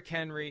 Derrick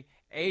Henry,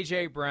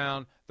 A.J.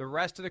 Brown, the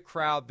rest of the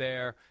crowd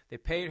there. They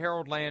paid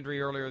Harold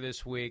Landry earlier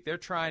this week. They're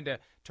trying to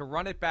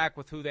run it back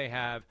with who they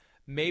have.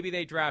 Maybe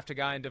they draft a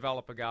guy and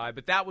develop a guy,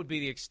 but that would be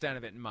the extent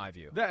of it in my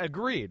view.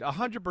 Agreed,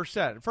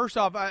 100%. First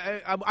off,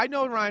 I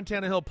know Ryan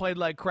Tannehill played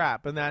like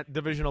crap in that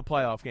divisional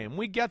playoff game.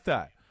 We get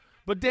that.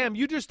 But, damn,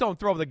 you just don't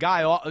throw the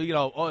guy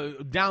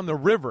down the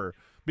river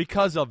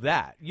because of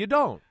that. You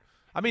don't.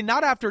 I mean,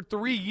 not after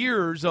 3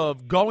 years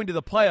of going to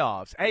the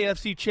playoffs,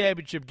 AFC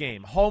Championship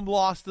game, home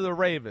loss to the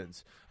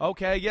Ravens.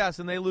 Okay, yes,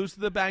 and they lose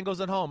to the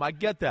Bengals at home. I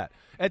get that.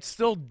 It's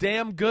still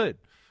damn good.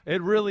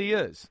 It really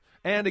is.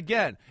 And,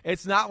 again,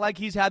 it's not like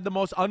he's had the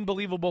most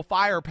unbelievable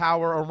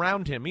firepower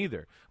around him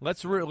either.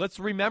 Let's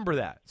remember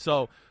that.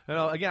 So,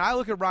 again, I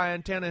look at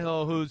Ryan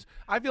Tannehill, who's,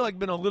 I feel like,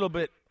 been a little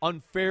bit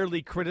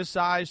unfairly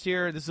criticized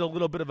here. This is a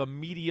little bit of a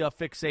media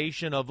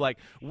fixation of like,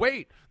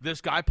 wait,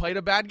 this guy played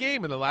a bad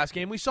game in the last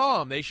game we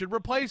saw him. They should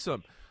replace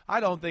him. I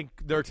don't think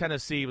their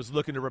Tennessee was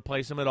looking to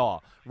replace him at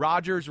all.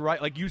 Rodgers,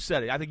 right, like you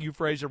said it. I think you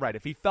phrased it right.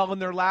 If he fell in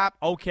their lap,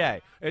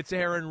 okay, it's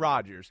Aaron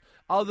Rodgers.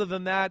 Other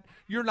than that,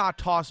 you're not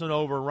tossing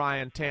over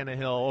Ryan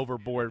Tannehill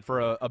overboard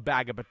for a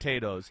bag of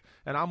potatoes.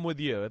 And I'm with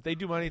you. If they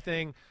do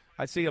anything,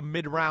 I'd say a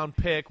mid-round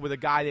pick with a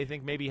guy they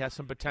think maybe has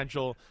some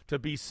potential to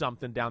be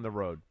something down the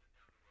road.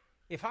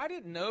 If I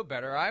didn't know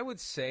better, I would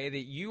say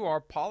that you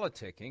are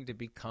politicking to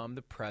become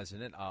the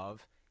president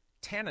of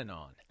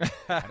Tannanon.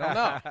 I don't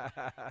know.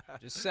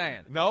 Just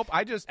saying. Nope.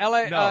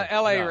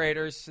 L.A.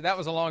 Raiders, that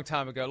was a long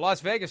time ago. Las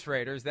Vegas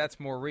Raiders,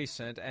 that's more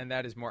recent, and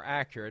that is more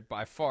accurate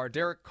by far.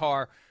 Derek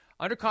Carr,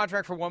 under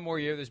contract for 1 more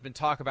year. There's been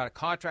talk about a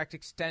contract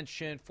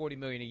extension, $40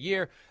 million a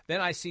year.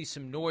 Then I see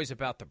some noise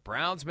about the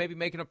Browns maybe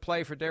making a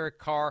play for Derek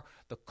Carr,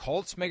 the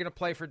Colts making a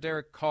play for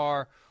Derek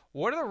Carr.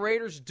 What do the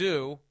Raiders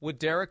do with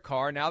Derek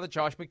Carr now that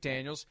Josh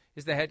McDaniels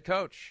is the head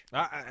coach?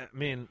 I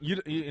mean,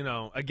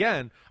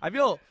 again, I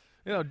feel –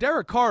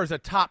 Derek Carr is a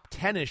top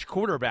 10-ish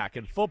quarterback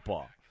in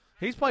football.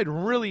 He's played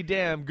really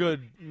damn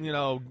good,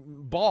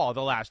 ball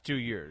the last 2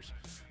 years.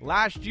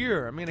 Last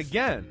year, I mean,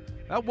 again,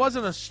 that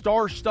wasn't a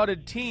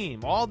star-studded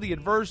team. All the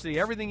adversity,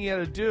 everything he had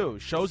to do,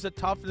 shows the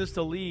toughness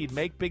to lead,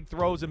 make big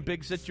throws in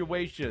big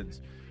situations.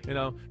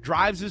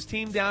 Drives his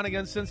team down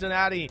against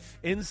Cincinnati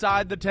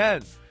inside the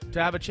 10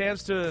 to have a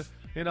chance to,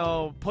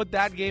 put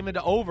that game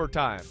into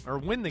overtime or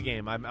win the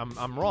game.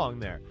 I'm wrong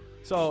there.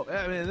 So,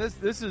 I mean,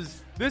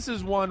 this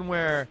is one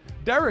where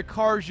Derek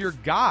Carr's your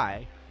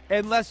guy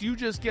unless you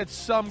just get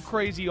some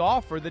crazy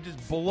offer that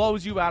just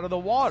blows you out of the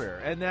water.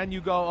 And then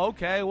you go,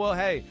 okay, well,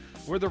 hey,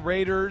 we're the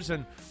Raiders,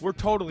 and we're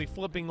totally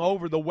flipping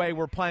over the way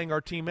we're playing our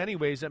team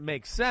anyways. It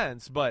makes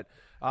sense. But,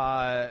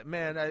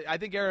 man, I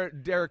think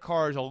Derek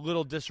Carr is a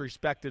little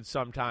disrespected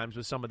sometimes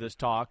with some of this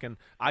talk, and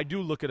I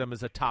do look at him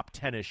as a top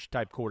 10-ish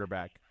type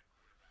quarterback.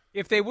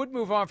 If they would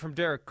move on from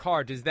Derek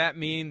Carr, does that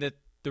mean that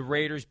the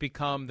Raiders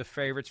become the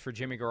favorites for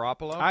Jimmy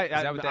Garoppolo? Is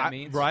that what that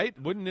means? Right?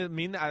 Wouldn't it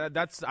mean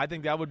that? I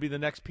think that would be the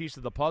next piece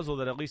of the puzzle.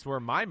 That at least where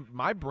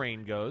my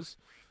brain goes.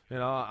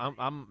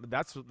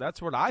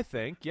 That's what I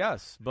think.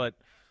 Yes, but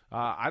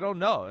I don't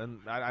know,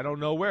 and I don't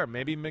know where.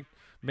 Maybe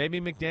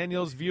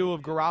McDaniel's view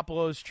of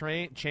Garoppolo's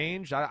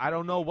changed. I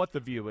don't know what the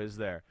view is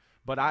there,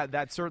 but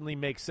that certainly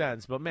makes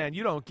sense. But man,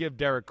 you don't give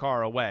Derek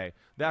Carr away.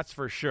 That's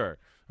for sure.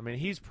 I mean,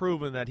 he's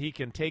proven that he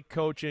can take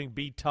coaching,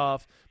 be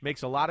tough,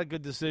 makes a lot of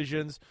good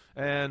decisions,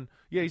 and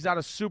yeah, he's not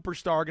a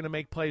superstar going to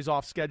make plays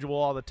off schedule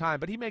all the time,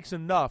 but he makes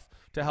enough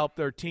to help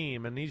their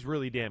team, and he's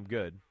really damn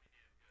good.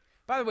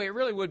 By the way, it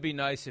really would be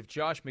nice if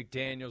Josh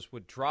McDaniels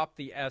would drop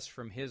the S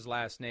from his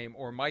last name,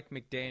 or Mike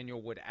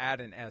McDaniel would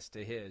add an S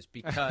to his,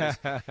 because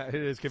it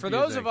is confusing. For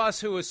those of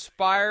us who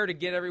aspire to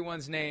get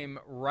everyone's name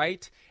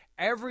right,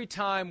 every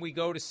time we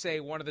go to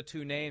say one of the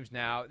two names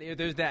now,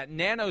 there's that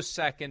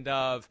nanosecond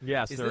of,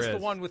 yes, is this the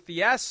one with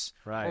the S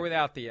or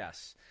without the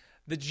S?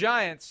 The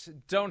Giants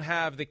don't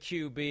have the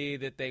QB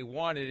that they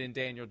wanted in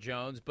Daniel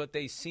Jones, but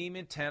they seem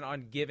intent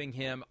on giving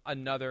him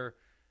another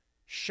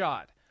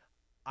shot.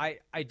 I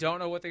don't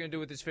know what they're going to do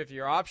with this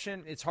 5th-year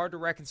option. It's hard to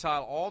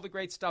reconcile all the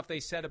great stuff they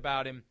said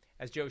about him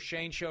as Joe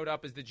Schoen showed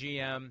up as the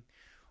GM.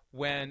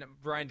 When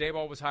Brian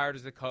Daboll was hired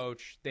as the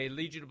coach, they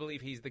lead you to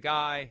believe he's the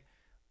guy.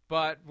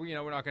 But, we're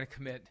not going to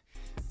commit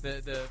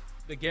the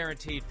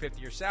guaranteed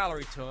 5th-year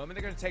salary to him. And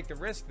they're going to take the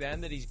risk then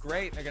that he's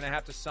great. And they're going to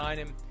have to sign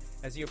him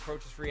as he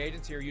approaches free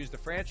agency or use the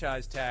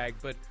franchise tag.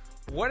 But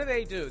what do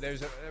they do?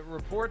 There's a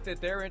report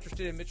that they're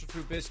interested in Mitchell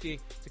Trubisky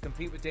to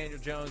compete with Daniel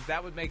Jones.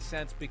 That would make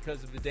sense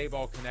because of the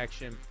Daboll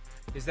connection.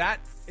 Is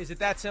it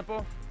that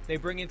simple? They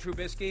bring in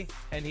Trubisky,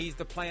 and he's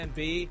the plan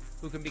B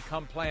who can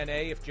become plan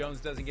A if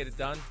Jones doesn't get it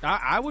done?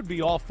 I would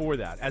be all for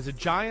that. As a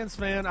Giants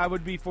fan, I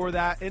would be for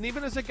that. And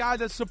even as a guy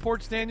that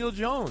supports Daniel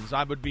Jones,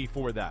 I would be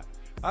for that.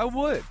 I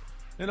would.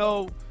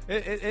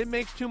 It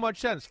makes too much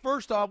sense.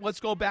 First off, let's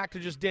go back to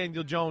just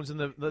Daniel Jones and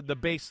the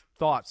base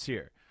thoughts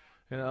here.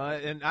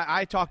 And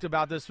I talked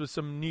about this with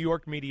some New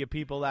York media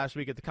people last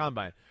week at the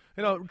Combine.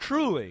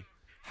 Truly,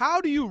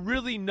 how do you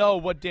really know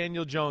what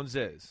Daniel Jones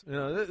is?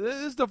 This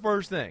is the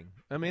first thing.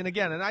 I mean,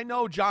 again, and I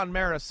know John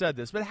Mara said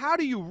this, but how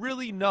do you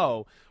really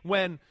know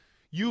when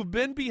you've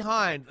been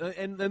behind?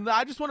 And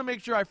I just want to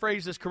make sure I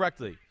phrase this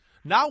correctly.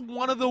 Not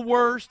one of the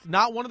worst,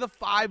 not one of the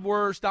 5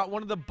 worst, not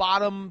one of the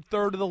bottom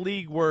third of the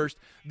league worst,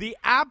 the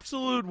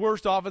absolute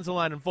worst offensive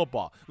line in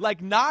football.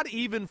 Like, not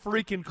even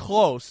freaking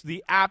close,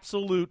 the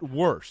absolute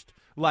worst.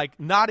 Like,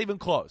 not even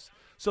close.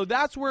 So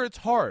that's where it's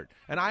hard.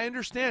 And I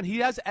understand he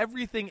has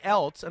everything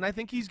else, and I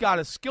think he's got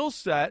a skill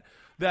set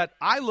that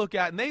I look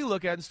at and they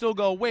look at and still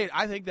go, wait,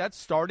 I think that's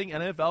starting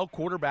NFL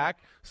quarterback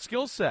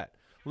skill set,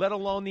 let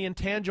alone the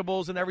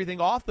intangibles and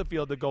everything off the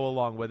field that go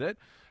along with it.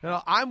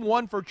 I'm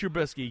one for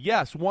Trubisky.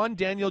 Yes, one,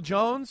 Daniel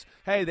Jones.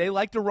 Hey, they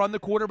like to run the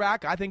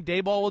quarterback. I think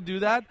Daboll will do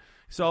that.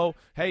 So,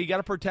 hey, you got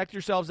to protect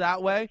yourselves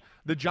that way.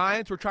 The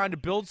Giants were trying to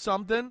build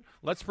something.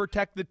 Let's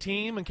protect the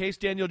team in case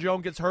Daniel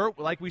Jones gets hurt.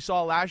 Like we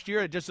saw last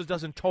year, it just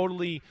doesn't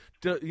totally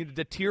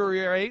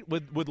deteriorate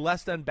with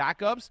less than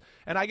backups.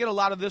 And I get a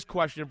lot of this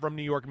question from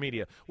New York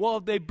media. Well,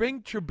 if they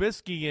bring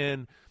Trubisky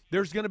in,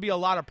 there's going to be a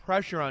lot of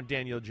pressure on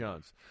Daniel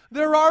Jones.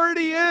 There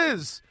already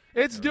is.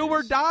 It's do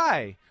or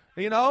die.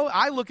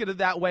 I look at it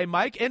that way,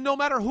 Mike. And no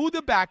matter who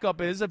the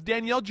backup is, if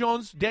Daniel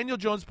Jones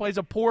plays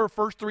a poor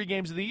first 3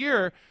 games of the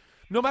year,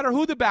 no matter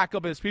who the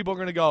backup is, people are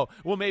going to go,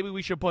 well, maybe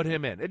we should put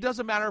him in. It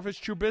doesn't matter if it's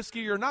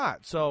Trubisky or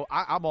not. So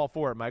I'm all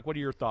for it, Mike. What are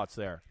your thoughts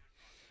there?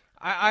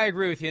 I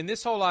agree with you. And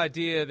this whole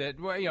idea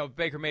that,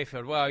 Baker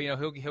Mayfield,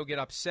 he'll get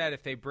upset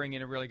if they bring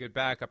in a really good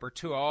backup, or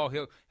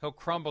he'll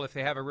crumble if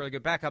they have a really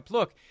good backup.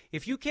 Look,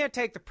 if you can't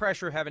take the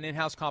pressure of having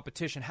in-house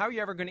competition, how are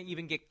you ever going to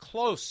even get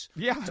close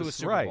to a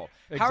Super Bowl?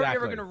 Exactly. How are you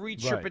ever going to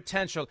reach your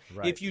potential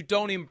if you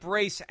don't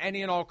embrace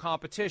any and all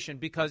competition?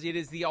 Because it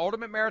is the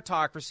ultimate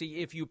meritocracy.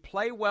 If you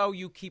play well,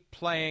 you keep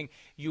playing,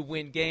 you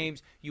win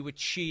games, you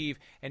achieve.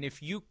 And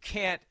if you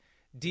can't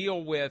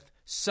deal with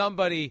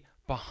somebody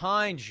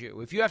behind you,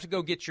 if you have to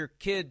go get your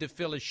kid to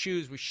fill his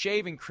shoes with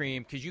shaving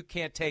cream because you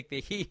can't take the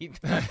heat,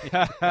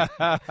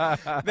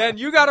 then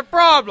you got a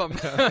problem.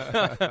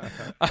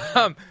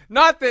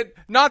 Not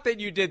that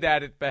you did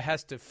that at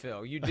behest of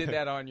Phil. You did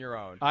that on your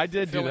own. I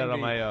did do that on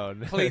my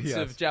own. Pleats yes.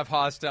 of Jeff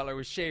Hostetler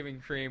with shaving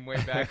cream way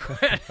back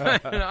when.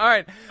 All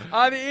right,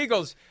 the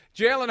Eagles.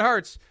 Jalen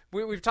Hurts.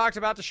 We've talked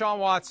about Deshaun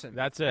Watson.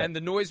 That's it. And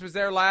the noise was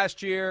there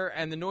last year,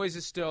 and the noise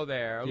is still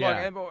there.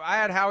 Yeah. Look, I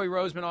had Howie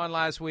Roseman on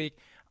last week.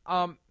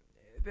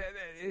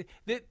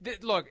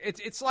 Look,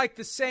 it's like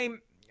the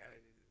same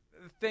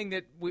thing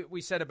that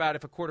we said about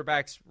if a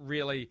quarterback's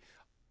really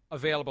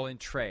available in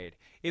trade.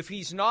 If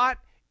he's not,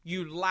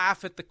 you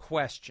laugh at the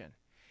question.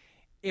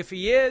 If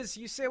he is,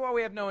 you say, well,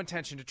 we have no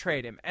intention to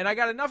trade him. And I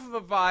got enough of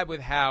a vibe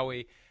with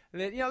Howie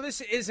that, this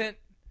isn't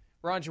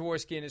Ron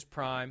Jaworski in his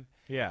prime.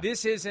 Yeah.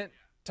 This isn't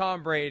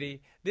Tom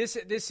Brady. This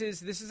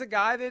is a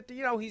guy that,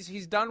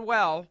 he's done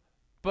well,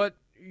 but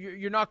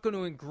you're not going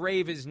to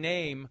engrave his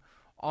name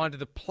onto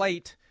the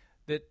plate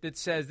that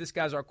says this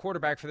guy's our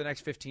quarterback for the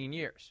next 15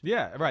 years.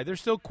 Yeah, right.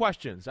 There's still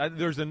questions.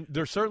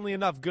 There's certainly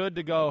enough good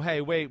to go,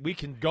 hey, wait, we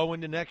can go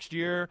into next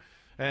year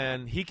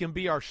and he can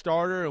be our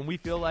starter and we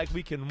feel like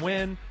we can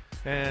win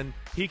and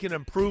he can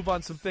improve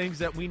on some things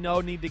that we know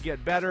need to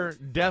get better.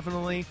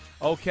 Definitely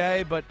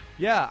okay. But,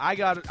 yeah, I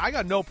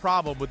got no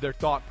problem with their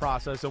thought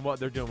process and what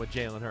they're doing with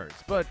Jalen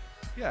Hurts. But,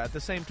 yeah, at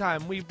the same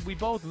time, we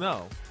both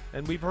know,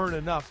 and we've heard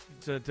enough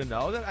to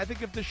know that I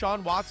think if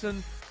Deshaun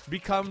Watson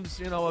becomes,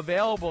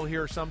 available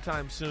here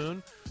sometime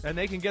soon and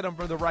they can get him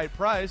for the right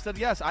price, that,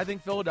 yes, I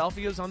think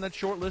Philadelphia is on that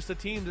short list of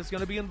teams that's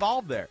going to be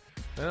involved there.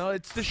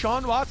 It's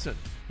Deshaun Watson.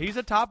 He's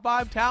a top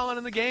 5 talent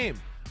in the game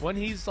when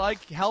he's,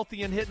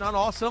 healthy and hitting on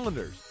all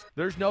cylinders.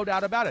 There's no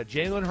doubt about it.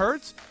 Jalen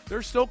Hurts,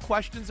 there's still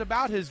questions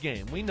about his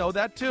game. We know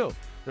that, too.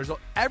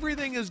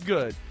 Everything is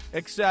good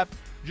except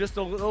just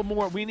a little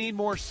more. We need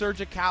more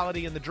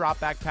surgicality in the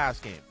drop-back pass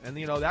game. And,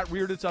 that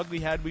reared its ugly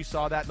head. We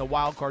saw that in the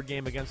wild card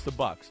game against the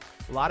Bucs.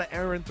 A lot of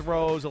errant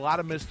throws, a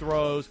lot of missed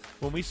throws.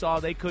 When we saw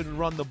they couldn't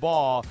run the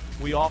ball,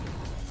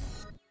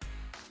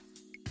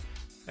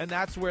 and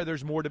that's where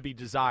there's more to be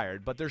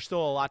desired. But there's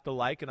still a lot to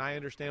like, and I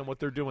understand what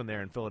they're doing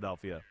there in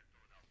Philadelphia.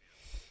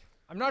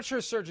 I'm not sure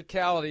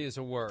surgicality is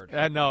a word.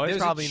 No, it's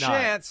probably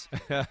not.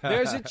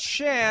 There is a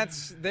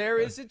chance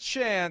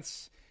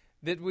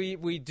that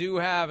we do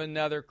have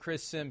another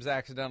Chris Sims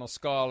accidental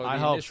scholar. I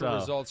the hope initial so.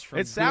 results from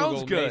It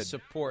sounds Google may good.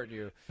 support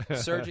you.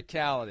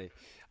 Surgicality.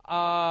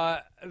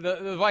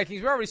 The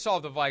Vikings, we already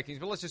solved the Vikings,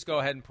 but let's just go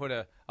ahead and put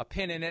a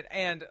pin in it,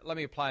 and let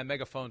me apply a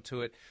megaphone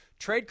to it.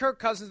 Trade Kirk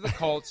Cousins to the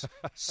Colts,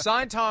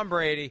 sign Tom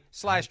Brady,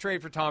 /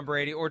 trade for Tom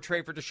Brady, or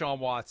trade for Deshaun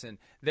Watson.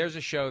 There's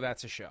a show,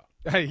 that's a show.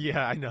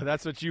 Yeah, I know.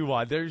 That's what you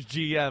want. There's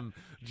GM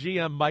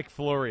Mike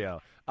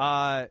Florio.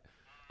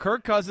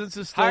 Kirk Cousins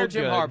is still Hire good.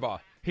 Jim Harbaugh.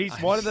 He's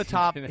one of the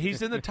top.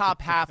 He's in the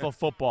top half of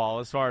football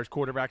as far as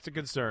quarterbacks are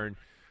concerned.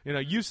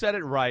 You said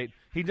it right.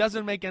 He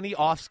doesn't make any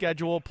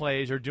off-schedule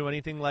plays or do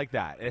anything like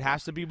that. It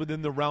has to be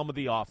within the realm of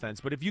the offense.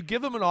 But if you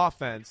give him an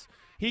offense,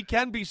 he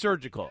can be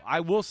surgical. I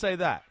will say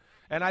that.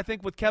 And I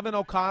think with Kevin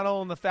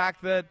O'Connell and the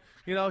fact that,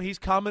 he's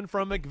coming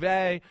from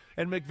McVay,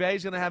 and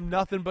McVay's going to have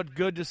nothing but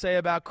good to say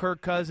about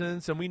Kirk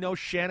Cousins, and we know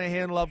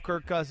Shanahan loved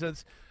Kirk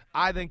Cousins,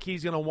 I think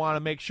he's going to want to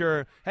make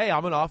sure, hey,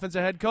 I'm an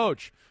offensive head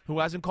coach who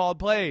hasn't called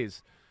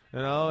plays.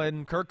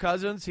 And Kirk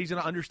Cousins, he's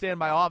going to understand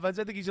my offense.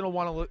 I think he's going to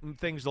want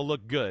things to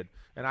look good,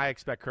 and I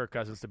expect Kirk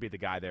Cousins to be the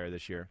guy there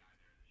this year.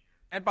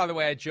 And by the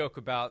way, I joke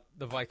about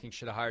the Vikings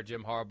should have hired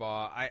Jim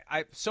Harbaugh.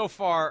 I so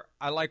far,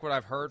 I like what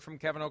I've heard from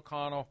Kevin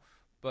O'Connell,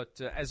 but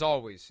as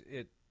always,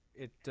 it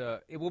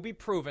will be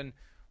proven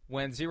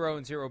when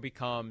 0-0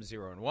 becomes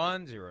 0-1,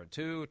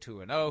 0-2,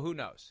 2-0.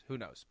 Who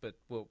knows? But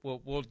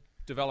we'll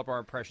develop our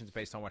impressions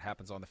based on what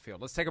happens on the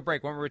field. Let's take a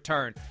break. When we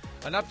return,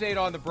 an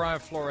update on the Brian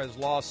Flores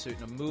lawsuit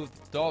and a move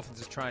the Dolphins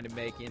is trying to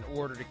make in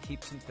order to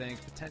keep some things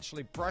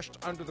potentially brushed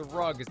under the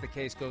rug as the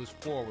case goes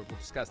forward. We'll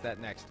discuss that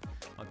next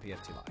on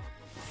PFT Live.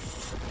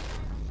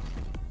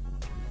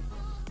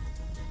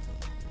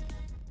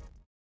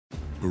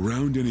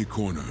 Around any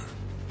corner,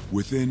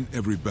 within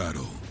every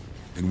battle,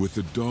 and with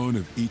the dawn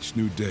of each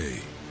new day,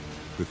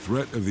 the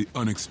threat of the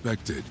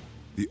unexpected,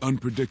 the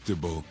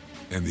unpredictable,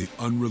 and the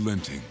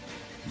unrelenting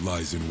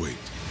lies in wait.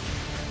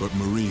 But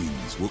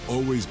Marines will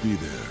always be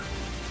there.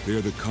 They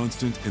are the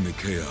constant in the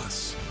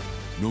chaos.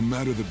 No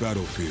matter the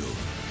battlefield,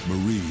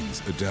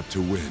 Marines adapt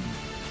to win,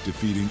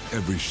 defeating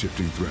every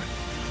shifting threat,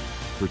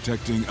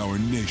 protecting our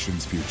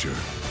nation's future.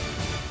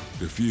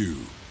 The few,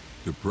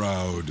 the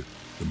proud,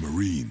 the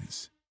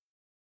Marines.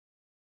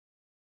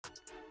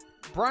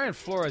 Brian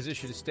Flores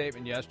issued a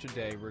statement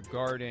yesterday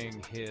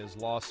regarding his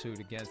lawsuit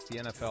against the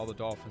NFL, the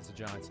Dolphins, the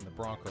Giants, and the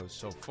Broncos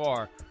so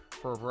far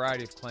for a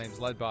variety of claims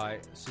led by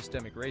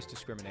systemic race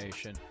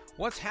discrimination.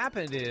 What's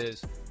happened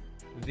is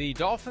the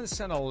Dolphins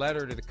sent a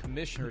letter to the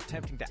commissioner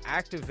attempting to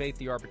activate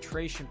the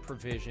arbitration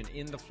provision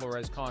in the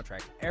Flores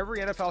contract. Every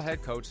NFL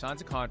head coach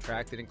signs a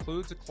contract that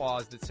includes a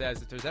clause that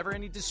says if there's ever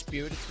any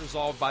dispute, it's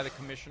resolved by the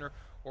commissioner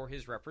or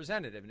his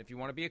representative. And if you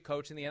want to be a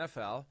coach in the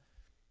NFL,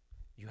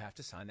 you have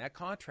to sign that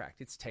contract.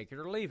 It's take it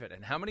or leave it.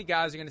 And how many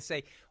guys are going to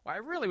say, well, I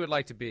really would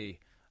like to be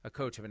a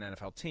coach of an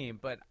NFL team,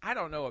 but I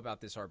don't know about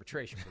this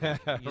arbitration provision.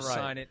 You Right.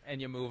 sign it and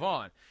you move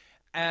on.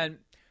 And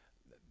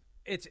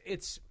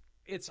it's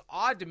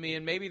odd to me,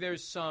 and maybe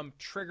there's some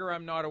trigger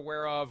I'm not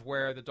aware of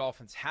where the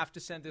Dolphins have to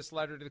send this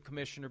letter to the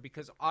commissioner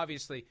because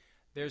obviously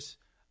there's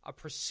a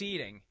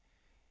proceeding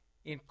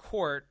in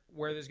court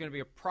where there's going to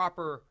be a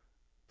proper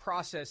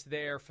process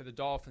there for the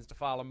Dolphins to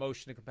file a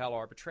motion to compel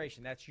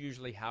arbitration. That's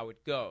usually how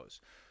it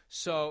goes.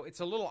 So it's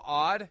a little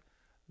odd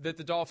that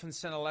the Dolphins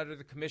sent a letter to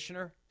the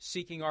commissioner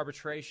seeking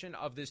arbitration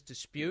of this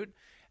dispute.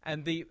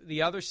 And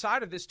the other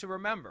side of this to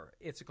remember,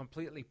 it's a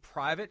completely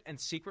private and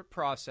secret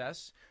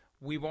process.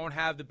 We won't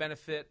have the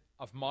benefit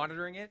of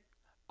monitoring it,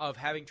 of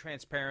having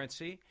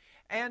transparency,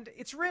 and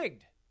it's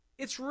rigged.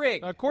 It's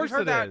rigged. Of course We've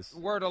heard it that is.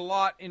 word a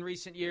lot in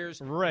recent years.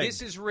 Rigged.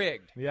 This is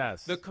rigged.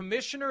 Yes. The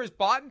commissioner is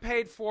bought and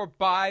paid for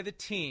by the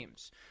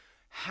teams.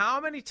 How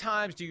many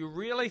times do you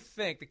really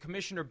think the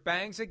commissioner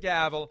bangs a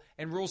gavel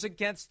and rules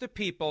against the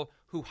people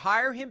who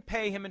hire him,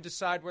 pay him, and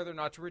decide whether or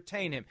not to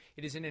retain him.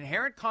 It is an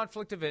inherent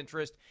conflict of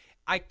interest.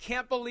 I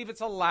can't believe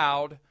it's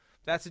allowed.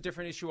 That's a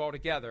different issue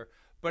altogether.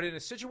 But in a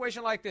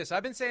situation like this,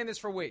 I've been saying this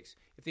for weeks.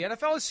 If the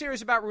NFL is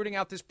serious about rooting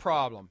out this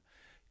problem,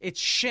 it's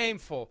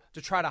shameful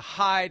to try to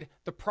hide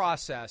the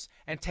process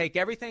and take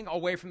everything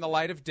away from the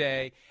light of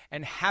day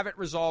and have it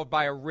resolved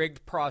by a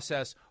rigged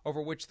process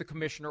over which the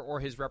commissioner or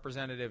his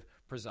representative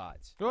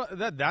presides. Well,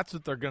 that's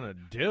what they're going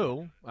to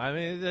do. I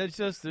mean, it's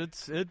just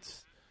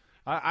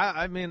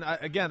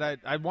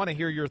I want to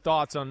hear your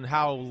thoughts on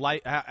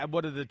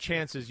what are the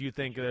chances you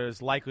think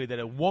there's likely that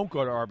it won't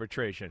go to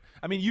arbitration.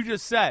 I mean, you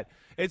just said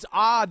it's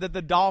odd that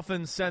the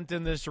Dolphins sent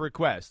in this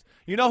request.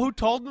 You know who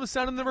told them to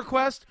send in the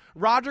request?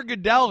 Roger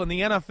Goodell in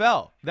the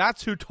NFL.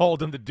 That's who told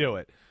them to do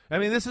it. I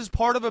mean, this is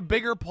part of a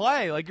bigger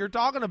play like you're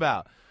talking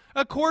about.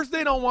 Of course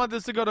they don't want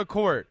this to go to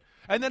court.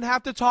 And then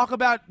have to talk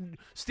about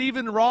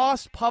Stephen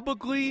Ross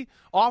publicly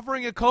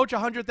offering a coach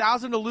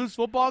 $100,000 to lose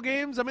football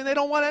games? I mean, they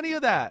don't want any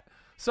of that.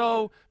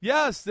 So,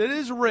 yes, it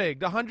is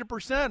rigged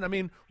 100%. I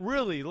mean,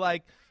 really,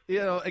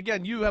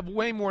 again, you have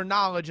way more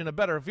knowledge and a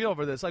better feel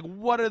for this. Like,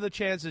 what are the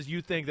chances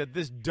you think that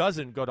this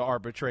doesn't go to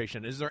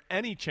arbitration? Is there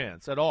any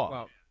chance at all?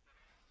 Well,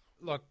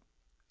 look,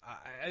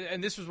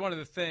 and this was one of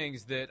the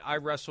things that I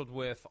wrestled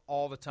with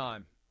all the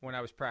time when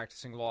I was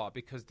practicing law,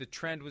 because the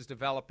trend was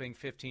developing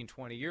 15,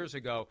 20 years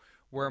ago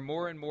where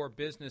more and more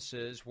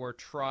businesses were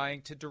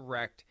trying to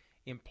direct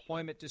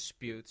employment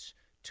disputes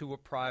to a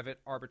private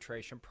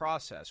arbitration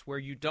process where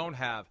you don't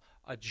have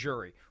a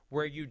jury,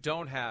 where you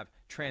don't have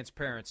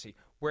transparency,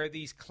 where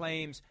these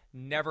claims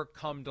never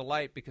come to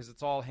light because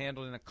it's all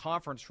handled in a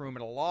conference room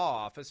in a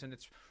law office and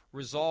it's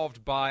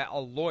resolved by a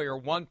lawyer,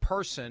 one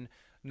person,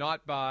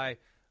 not by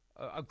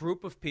a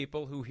group of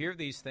people who hear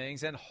these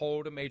things and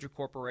hold a major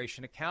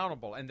corporation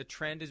accountable. And the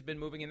trend has been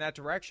moving in that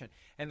direction.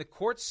 And the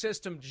court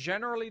system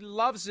generally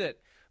loves it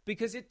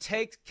because it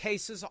takes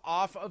cases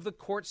off of the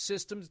court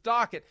system's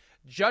docket.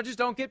 Judges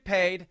don't get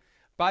paid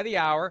by the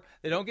hour.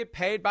 They don't get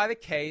paid by the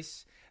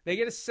case. They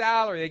get a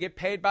salary. They get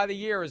paid by the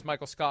year, as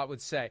Michael Scott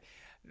would say.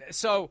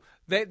 So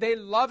they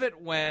love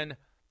it when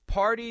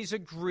parties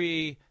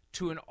agree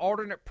to an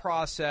alternate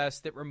process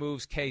that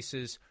removes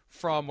cases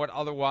from what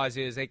otherwise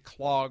is a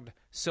clogged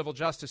civil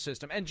justice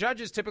system. And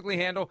judges typically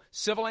handle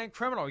civil and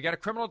criminal. You got a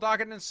criminal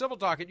docket and a civil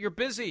docket. You're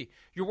busy.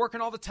 You're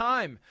working all the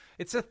time.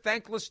 It's a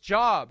thankless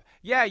job.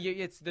 Yeah,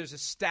 there's a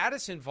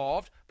status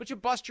involved, but you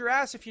bust your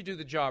ass if you do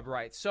the job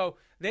right. So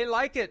they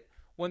like it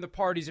when the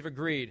parties have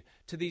agreed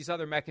to these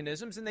other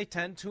mechanisms, and they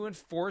tend to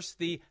enforce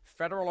the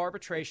Federal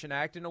Arbitration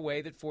Act in a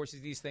way that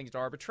forces these things to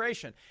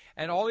arbitration.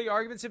 And all the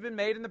arguments have been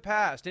made in the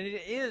past, and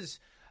it is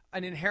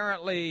an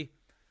inherently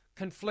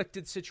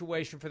conflicted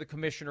situation for the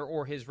commissioner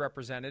or his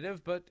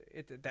representative, but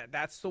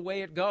that's the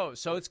way it goes.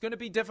 So it's going to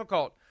be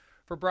difficult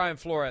for Brian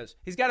Flores.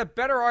 He's got a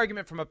better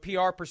argument from a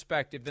PR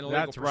perspective than a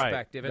legal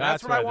perspective. And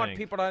that's what I want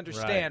people to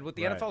understand, what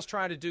the NFL is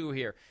trying to do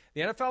here.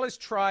 The NFL is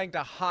trying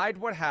to hide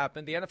what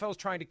happened. The NFL is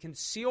trying to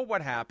conceal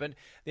what happened.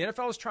 The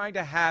NFL is trying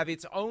to have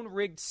its own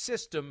rigged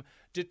system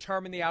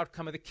determine the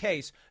outcome of the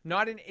case,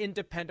 not an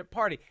independent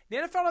party. The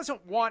NFL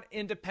doesn't want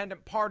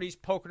independent parties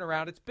poking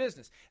around its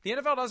business. The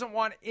NFL doesn't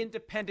want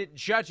independent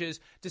judges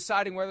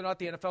deciding whether or not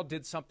the NFL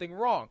did something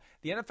wrong.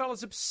 The NFL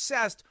is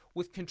obsessed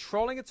with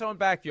controlling its own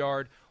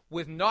backyard,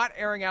 with not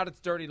airing out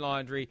its dirty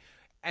laundry,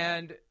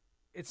 and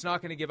it's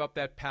not going to give up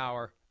that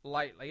power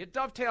lightly. It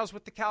dovetails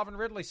with the Calvin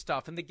Ridley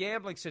stuff and the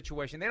gambling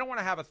situation. They don't want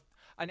to have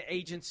an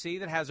agency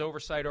that has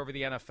oversight over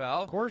the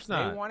NFL. Of course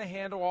not. They want to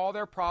handle all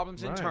their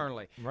problems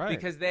internally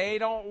because they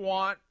don't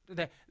want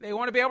they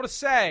want to be able to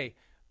say,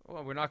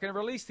 well, we're not going to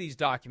release these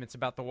documents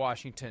about the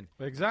Washington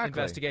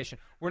investigation.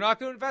 We're not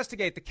going to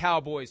investigate the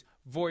Cowboys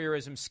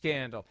voyeurism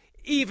scandal,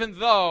 even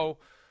though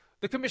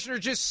the commissioner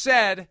just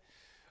said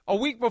a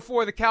week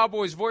before the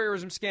Cowboys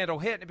voyeurism scandal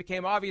hit and it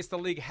became obvious the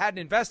league hadn't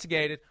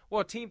investigated,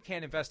 well, a team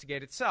can't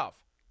investigate itself.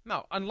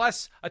 No,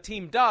 unless a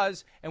team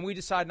does, and we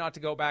decide not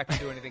to go back and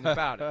do anything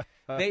about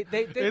it.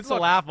 It's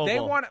laughable. They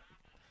want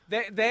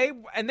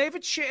and they've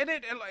achieved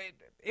it.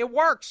 It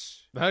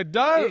works. It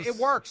does. It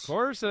works. Of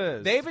course it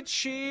is. They've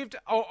achieved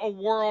a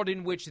world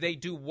in which they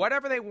do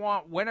whatever they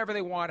want, whenever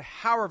they want,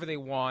 however they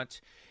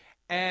want.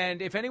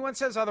 And if anyone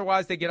says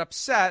otherwise, they get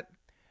upset,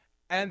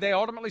 and they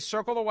ultimately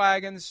circle the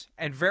wagons,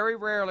 and very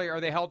rarely are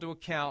they held to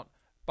account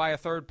by a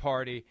third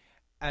party.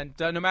 And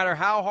no matter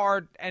how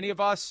hard any of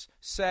us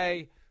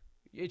say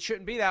it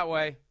shouldn't be that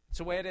way, it's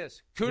the way it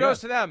is.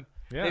 Kudos to them.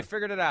 Yeah. They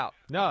figured it out.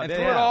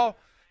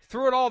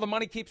 Through it all, the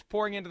money keeps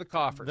pouring into the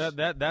coffers.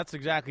 That's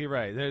exactly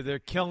right. They're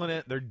killing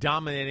it. They're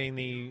dominating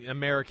the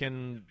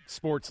American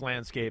sports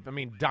landscape. I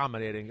mean,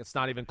 dominating. It's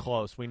not even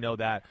close. We know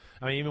that.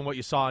 I mean, even what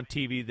you saw on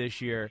TV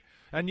this year.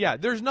 And, yeah,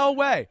 there's no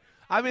way.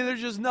 I mean,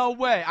 there's just no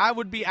way. I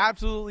would be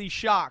absolutely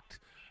shocked.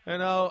 You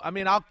know, I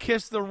mean, I'll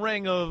kiss the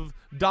ring of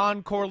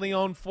Don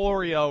Corleone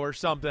Florio or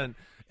something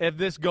if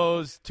this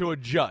goes to a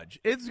judge.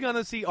 It's going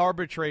to see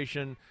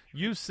arbitration.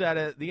 You said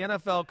it. The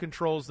NFL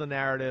controls the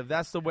narrative.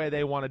 That's the way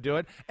they want to do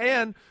it.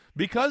 And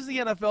because the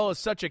NFL is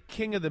such a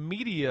king of the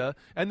media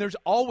and there's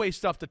always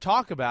stuff to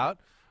talk about,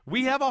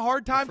 We have a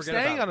hard time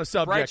staying on a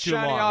subject too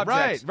long.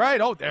 Objects.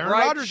 Right. Oh, Aaron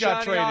Rodgers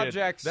got traded.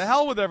 Objects. The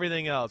hell with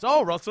everything else.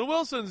 Oh, Russell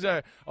Wilson's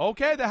there.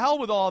 Okay, the hell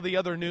with all the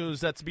other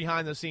news that's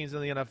behind the scenes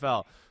in the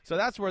NFL. So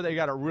that's where they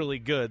got it really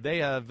good. They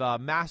have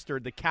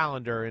mastered the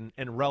calendar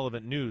and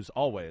relevant news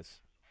always.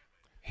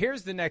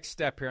 Here's the next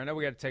step here. I know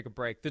we got to take a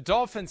break. The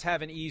Dolphins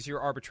have an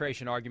easier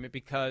arbitration argument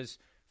because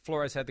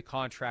Flores had the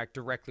contract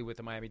directly with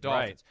the Miami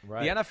Dolphins.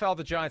 Right. The NFL,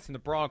 the Giants, and the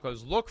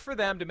Broncos look for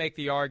them to make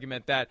the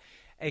argument that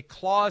a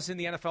clause in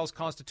the NFL's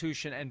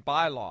constitution and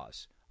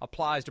bylaws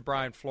applies to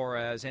Brian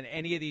Flores, and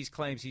any of these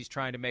claims he's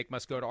trying to make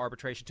must go to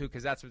arbitration too,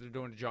 because that's what they're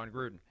doing to John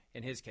Gruden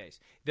in his case.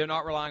 They're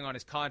not relying on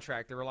his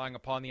contract. They're relying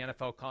upon the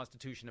NFL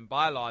constitution and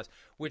bylaws,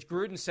 which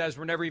Gruden says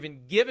were never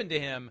even given to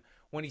him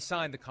when he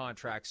signed the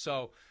contract.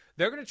 So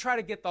they're going to try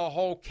to get the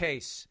whole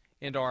case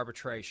into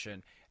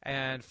arbitration,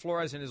 and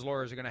Flores and his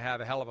lawyers are going to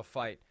have a hell of a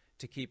fight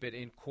to keep it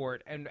in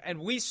court. And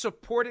we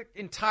support it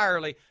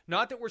entirely.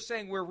 Not that we're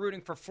saying we're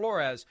rooting for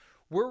Flores.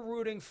 We're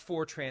rooting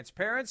for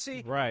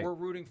transparency. Right. We're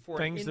rooting for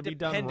things an to be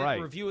done independent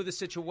right. review of the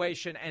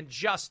situation and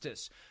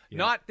justice. Yeah.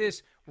 Not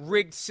this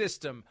rigged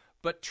system,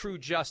 but true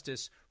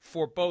justice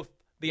for both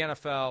the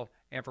NFL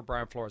and for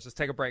Brian Flores. Let's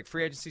take a break.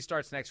 Free agency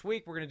starts next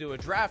week. We're going to do a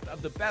draft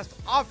of the best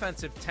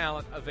offensive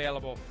talent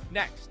available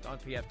next on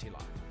PFT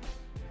Live.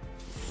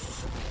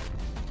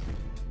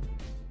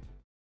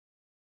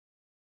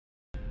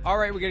 All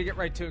right, we're going to get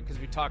right to it because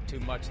we talked too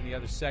much in the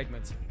other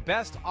segments.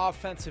 Best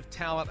offensive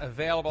talent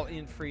available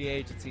in free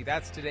agency.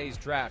 That's today's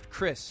draft.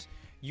 Chris,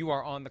 you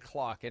are on the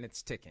clock, and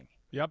it's ticking.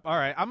 Yep. All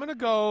right. I'm going to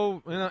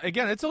go,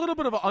 again, it's a little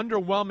bit of an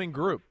underwhelming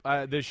group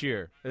this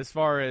year as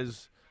far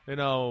as,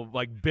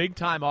 like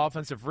big-time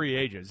offensive free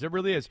agents. It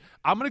really is.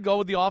 I'm going to go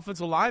with the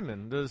offensive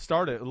lineman to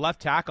start it,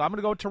 left tackle. I'm going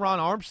to go with Teron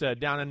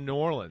Armstead down in New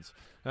Orleans.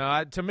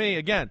 To me,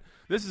 again,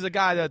 this is a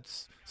guy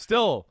that's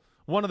still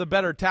one of the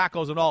better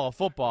tackles in all of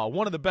football,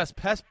 one of the best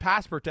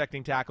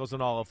pass-protecting tackles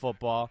in all of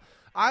football.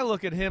 I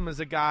look at him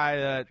as a guy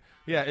that,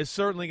 is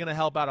certainly going to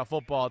help out a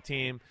football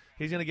team.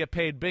 He's going to get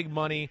paid big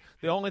money.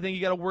 The only thing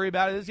you got to worry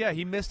about is,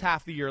 he missed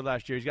half the year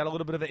last year. He's got a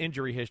little bit of an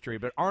injury history.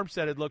 But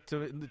Armstead had looked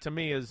to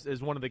me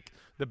as one of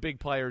the big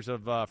players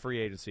of free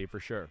agency for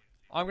sure.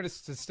 I'm going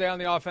to stay on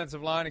the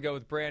offensive line and go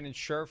with Brandon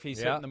Scherf. He's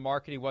hitting the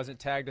market. He wasn't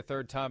tagged a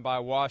third time by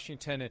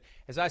Washington. And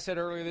as I said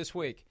earlier this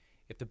week,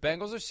 if the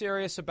Bengals are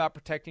serious about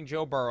protecting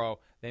Joe Burrow,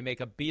 they make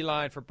a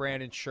beeline for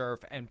Brandon Scherf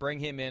and bring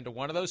him into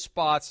one of those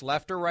spots,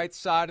 left or right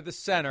side of the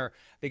center.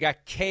 They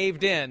got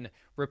caved in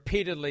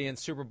repeatedly in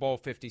Super Bowl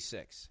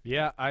 56.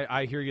 Yeah,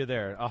 I hear you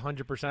there,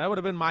 100%. That would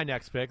have been my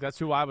next pick. That's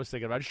who I was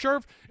thinking about.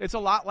 Scherf, it's a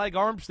lot like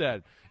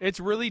Armstead.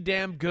 It's really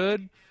damn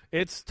good.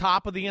 It's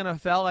top of the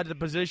NFL at the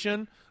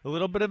position. A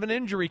little bit of an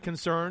injury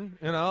concern,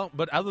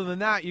 But other than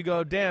that, you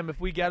go, damn, if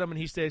we get him and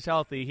he stays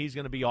healthy, he's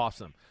going to be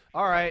awesome.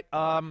 All right,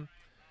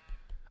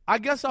 I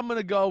guess I'm going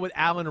to go with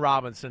Allen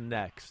Robinson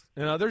next.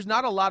 There's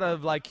not a lot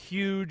of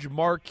huge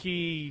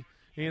marquee,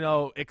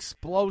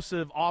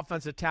 explosive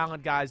offensive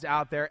talent guys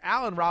out there.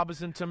 Allen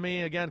Robinson, to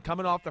me, again,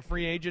 coming off the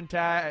free agent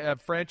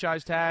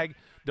franchise tag.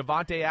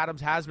 Devontae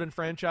Adams has been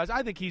franchised.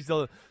 I think he's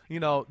the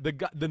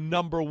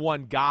number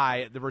one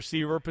guy at the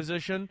receiver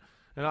position.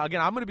 Again,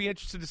 I'm going to be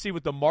interested to see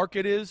what the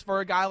market is for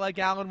a guy like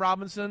Allen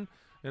Robinson.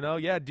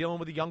 Dealing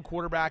with a young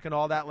quarterback and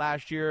all that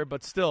last year,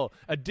 but still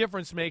a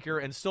difference maker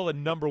and still a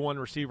number one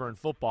receiver in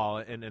football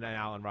in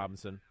Allen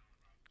Robinson.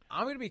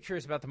 I'm going to be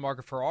curious about the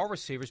market for all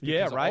receivers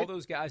because of all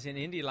those guys in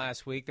Indy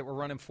last week that were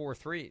running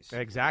 4.3s.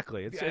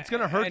 Exactly. It's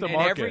going to hurt the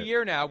market. And every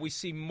year now we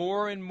see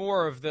more and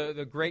more of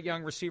the great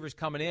young receivers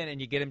coming in,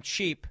 and you get them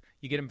cheap.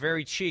 You get them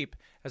very cheap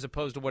as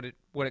opposed to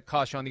what it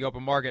costs you on the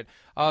open market.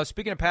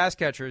 Speaking of pass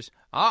catchers,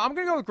 I'm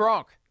going to go with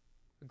Gronk.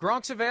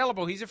 Gronk's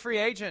available. He's a free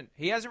agent.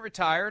 He hasn't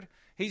retired.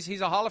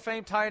 He's a Hall of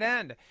Fame tight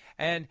end.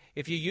 And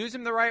if you use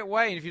him the right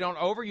way, and if you don't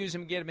overuse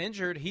him and get him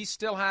injured, he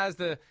still has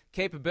the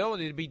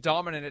capability to be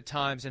dominant at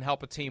times and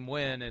help a team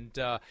win. And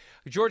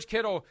George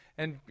Kittle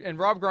and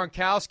Rob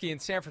Gronkowski in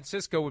San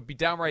Francisco would be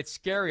downright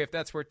scary if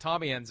that's where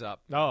Tommy ends up.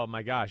 Oh,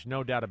 my gosh,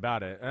 no doubt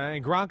about it.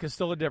 And Gronk is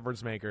still a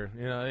difference maker.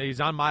 He's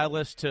on my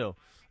list, too,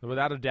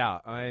 without a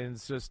doubt.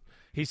 It's just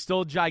he's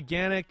still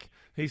gigantic.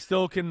 He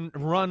still can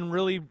run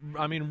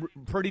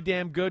pretty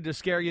damn good to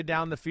scare you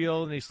down the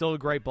field, and he's still a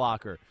great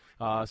blocker.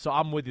 So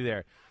I'm with you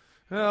there.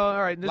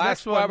 All right.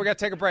 Last one. We got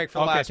to take a break for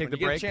the last one. You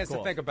get a chance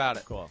to think about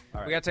it. Cool. All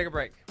right. We got to take a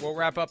break. We'll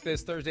wrap up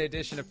this Thursday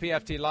edition of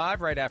PFT Live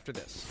right after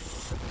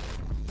this.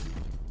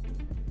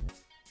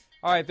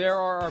 All right, there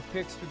are our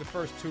picks through the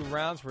first two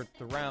rounds. We're at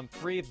the round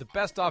three of the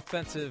best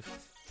offensive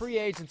free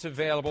agents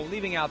available,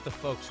 leaving out the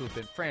folks who have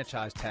been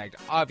franchise tagged.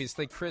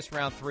 Obviously, Chris,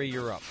 round three,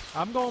 you're up.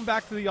 I'm going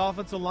back to the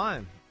offensive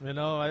line.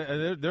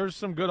 There's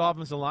some good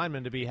offensive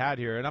linemen to be had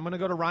here. And I'm going to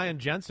go to Ryan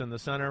Jensen, the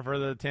center for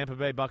the Tampa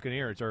Bay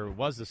Buccaneers, or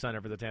was the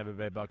center for the Tampa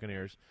Bay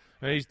Buccaneers.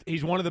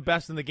 He's one of the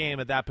best in the game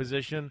at that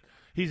position.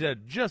 He's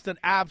just an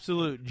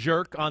absolute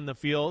jerk on the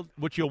field,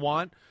 which you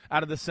want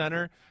out of the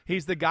center.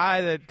 He's the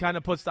guy that kind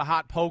of puts the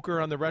hot poker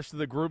on the rest of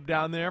the group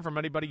down there from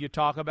anybody you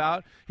talk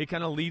about. He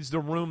kind of leads the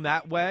room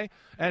that way.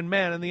 And,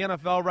 man, in the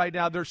NFL right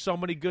now, there's so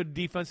many good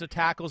defensive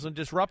tackles and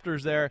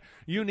disruptors there.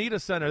 You need a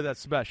center that's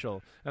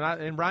special.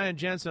 And Ryan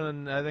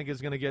Jensen, I think,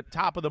 is going to get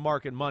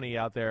top-of-the-market money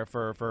out there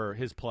for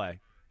his play.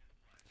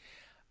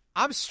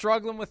 I'm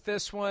struggling with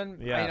this one.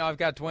 Yeah. I've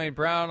got Dwayne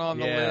Brown on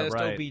the list,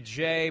 right.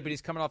 OBJ, but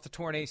he's coming off the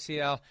torn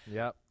ACL.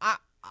 Yep.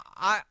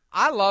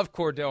 I love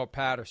Cordell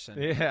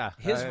Patterson. Yeah.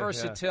 His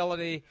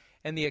versatility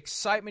and the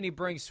excitement he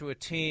brings to a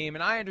team.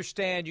 And I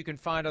understand you can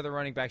find other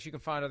running backs, you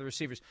can find other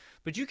receivers,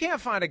 but you can't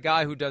find a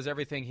guy who does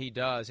everything he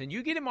does. And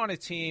you get him on a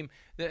team,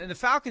 and the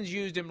Falcons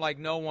used him like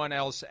no one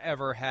else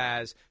ever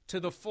has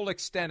to the full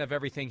extent of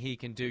everything he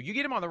can do. You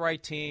get him on the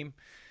right team.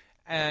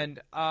 And,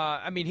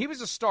 he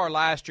was a star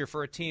last year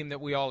for a team that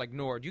we all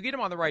ignored. You get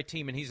him on the right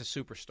team, and he's a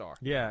superstar.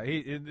 Yeah,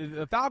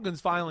 the Falcons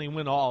finally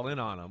went all in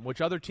on him, which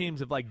other teams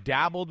have,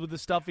 dabbled with the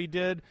stuff he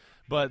did.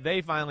 But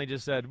they finally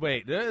just said,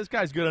 wait, this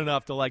guy's good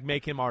enough to,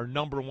 make him our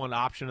number one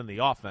option in the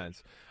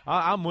offense.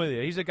 I'm with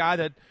you. He's a guy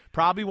that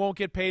probably won't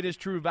get paid his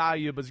true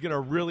value, but is going to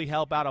really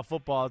help out a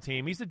football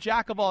team. He's a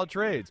jack of all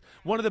trades.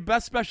 One of the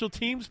best special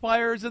teams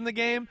players in the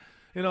game.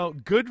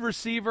 Good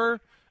receiver.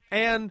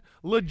 And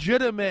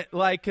legitimate,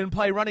 can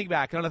play running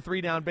back on a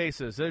 3-down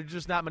basis. There's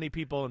just not many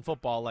people in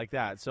football like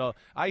that. So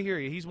I hear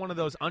you. He's one of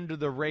those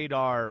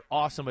under-the-radar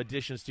awesome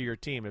additions to your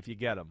team if you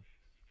get him.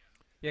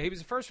 Yeah, he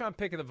was a first-round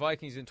pick of the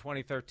Vikings in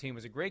 2013,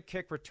 was a great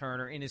kick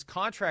returner. In his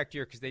contract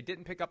year, because they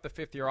didn't pick up the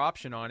fifth-year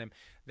option on him,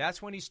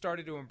 that's when he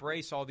started to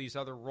embrace all these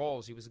other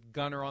roles. He was a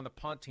gunner on the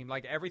punt team,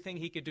 everything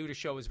he could do to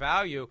show his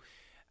value,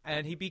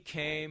 and he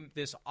became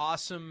this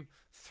awesome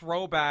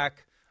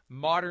throwback,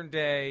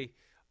 modern-day,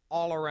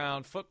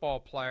 all-around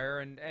football player,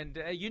 and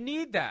you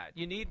need that.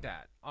 You need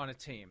that on a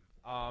team.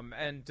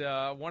 And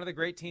one of the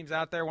great teams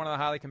out there, one of the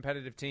highly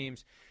competitive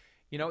teams,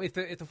 if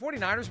the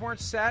 49ers weren't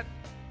set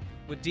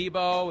with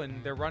Debo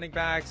and their running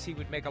backs, he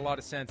would make a lot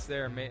of sense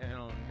there.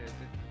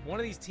 One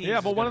of these teams. Yeah,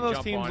 but one of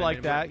those teams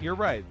like that, you're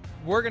right.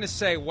 We're going to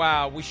say,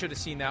 wow, we should have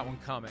seen that one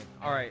coming.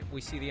 All right,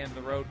 we see the end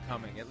of the road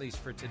coming, at least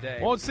for today.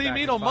 Won't see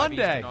me till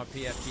Monday. On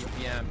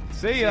PFTPM.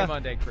 See ya.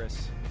 Monday,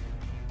 Chris.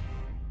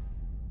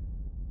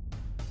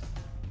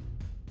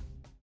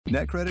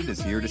 NetCredit is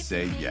here to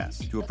say yes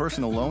to a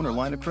personal loan or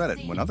line of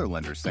credit when other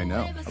lenders say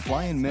no.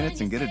 Apply in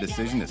minutes and get a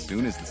decision as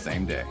soon as the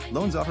same day.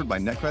 Loans offered by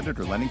NetCredit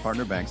or lending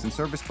partner banks and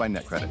serviced by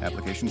NetCredit.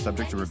 Application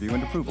subject to review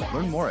and approval.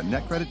 Learn more at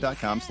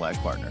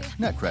netcredit.com/partner.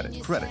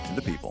 NetCredit. Credit to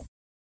the people.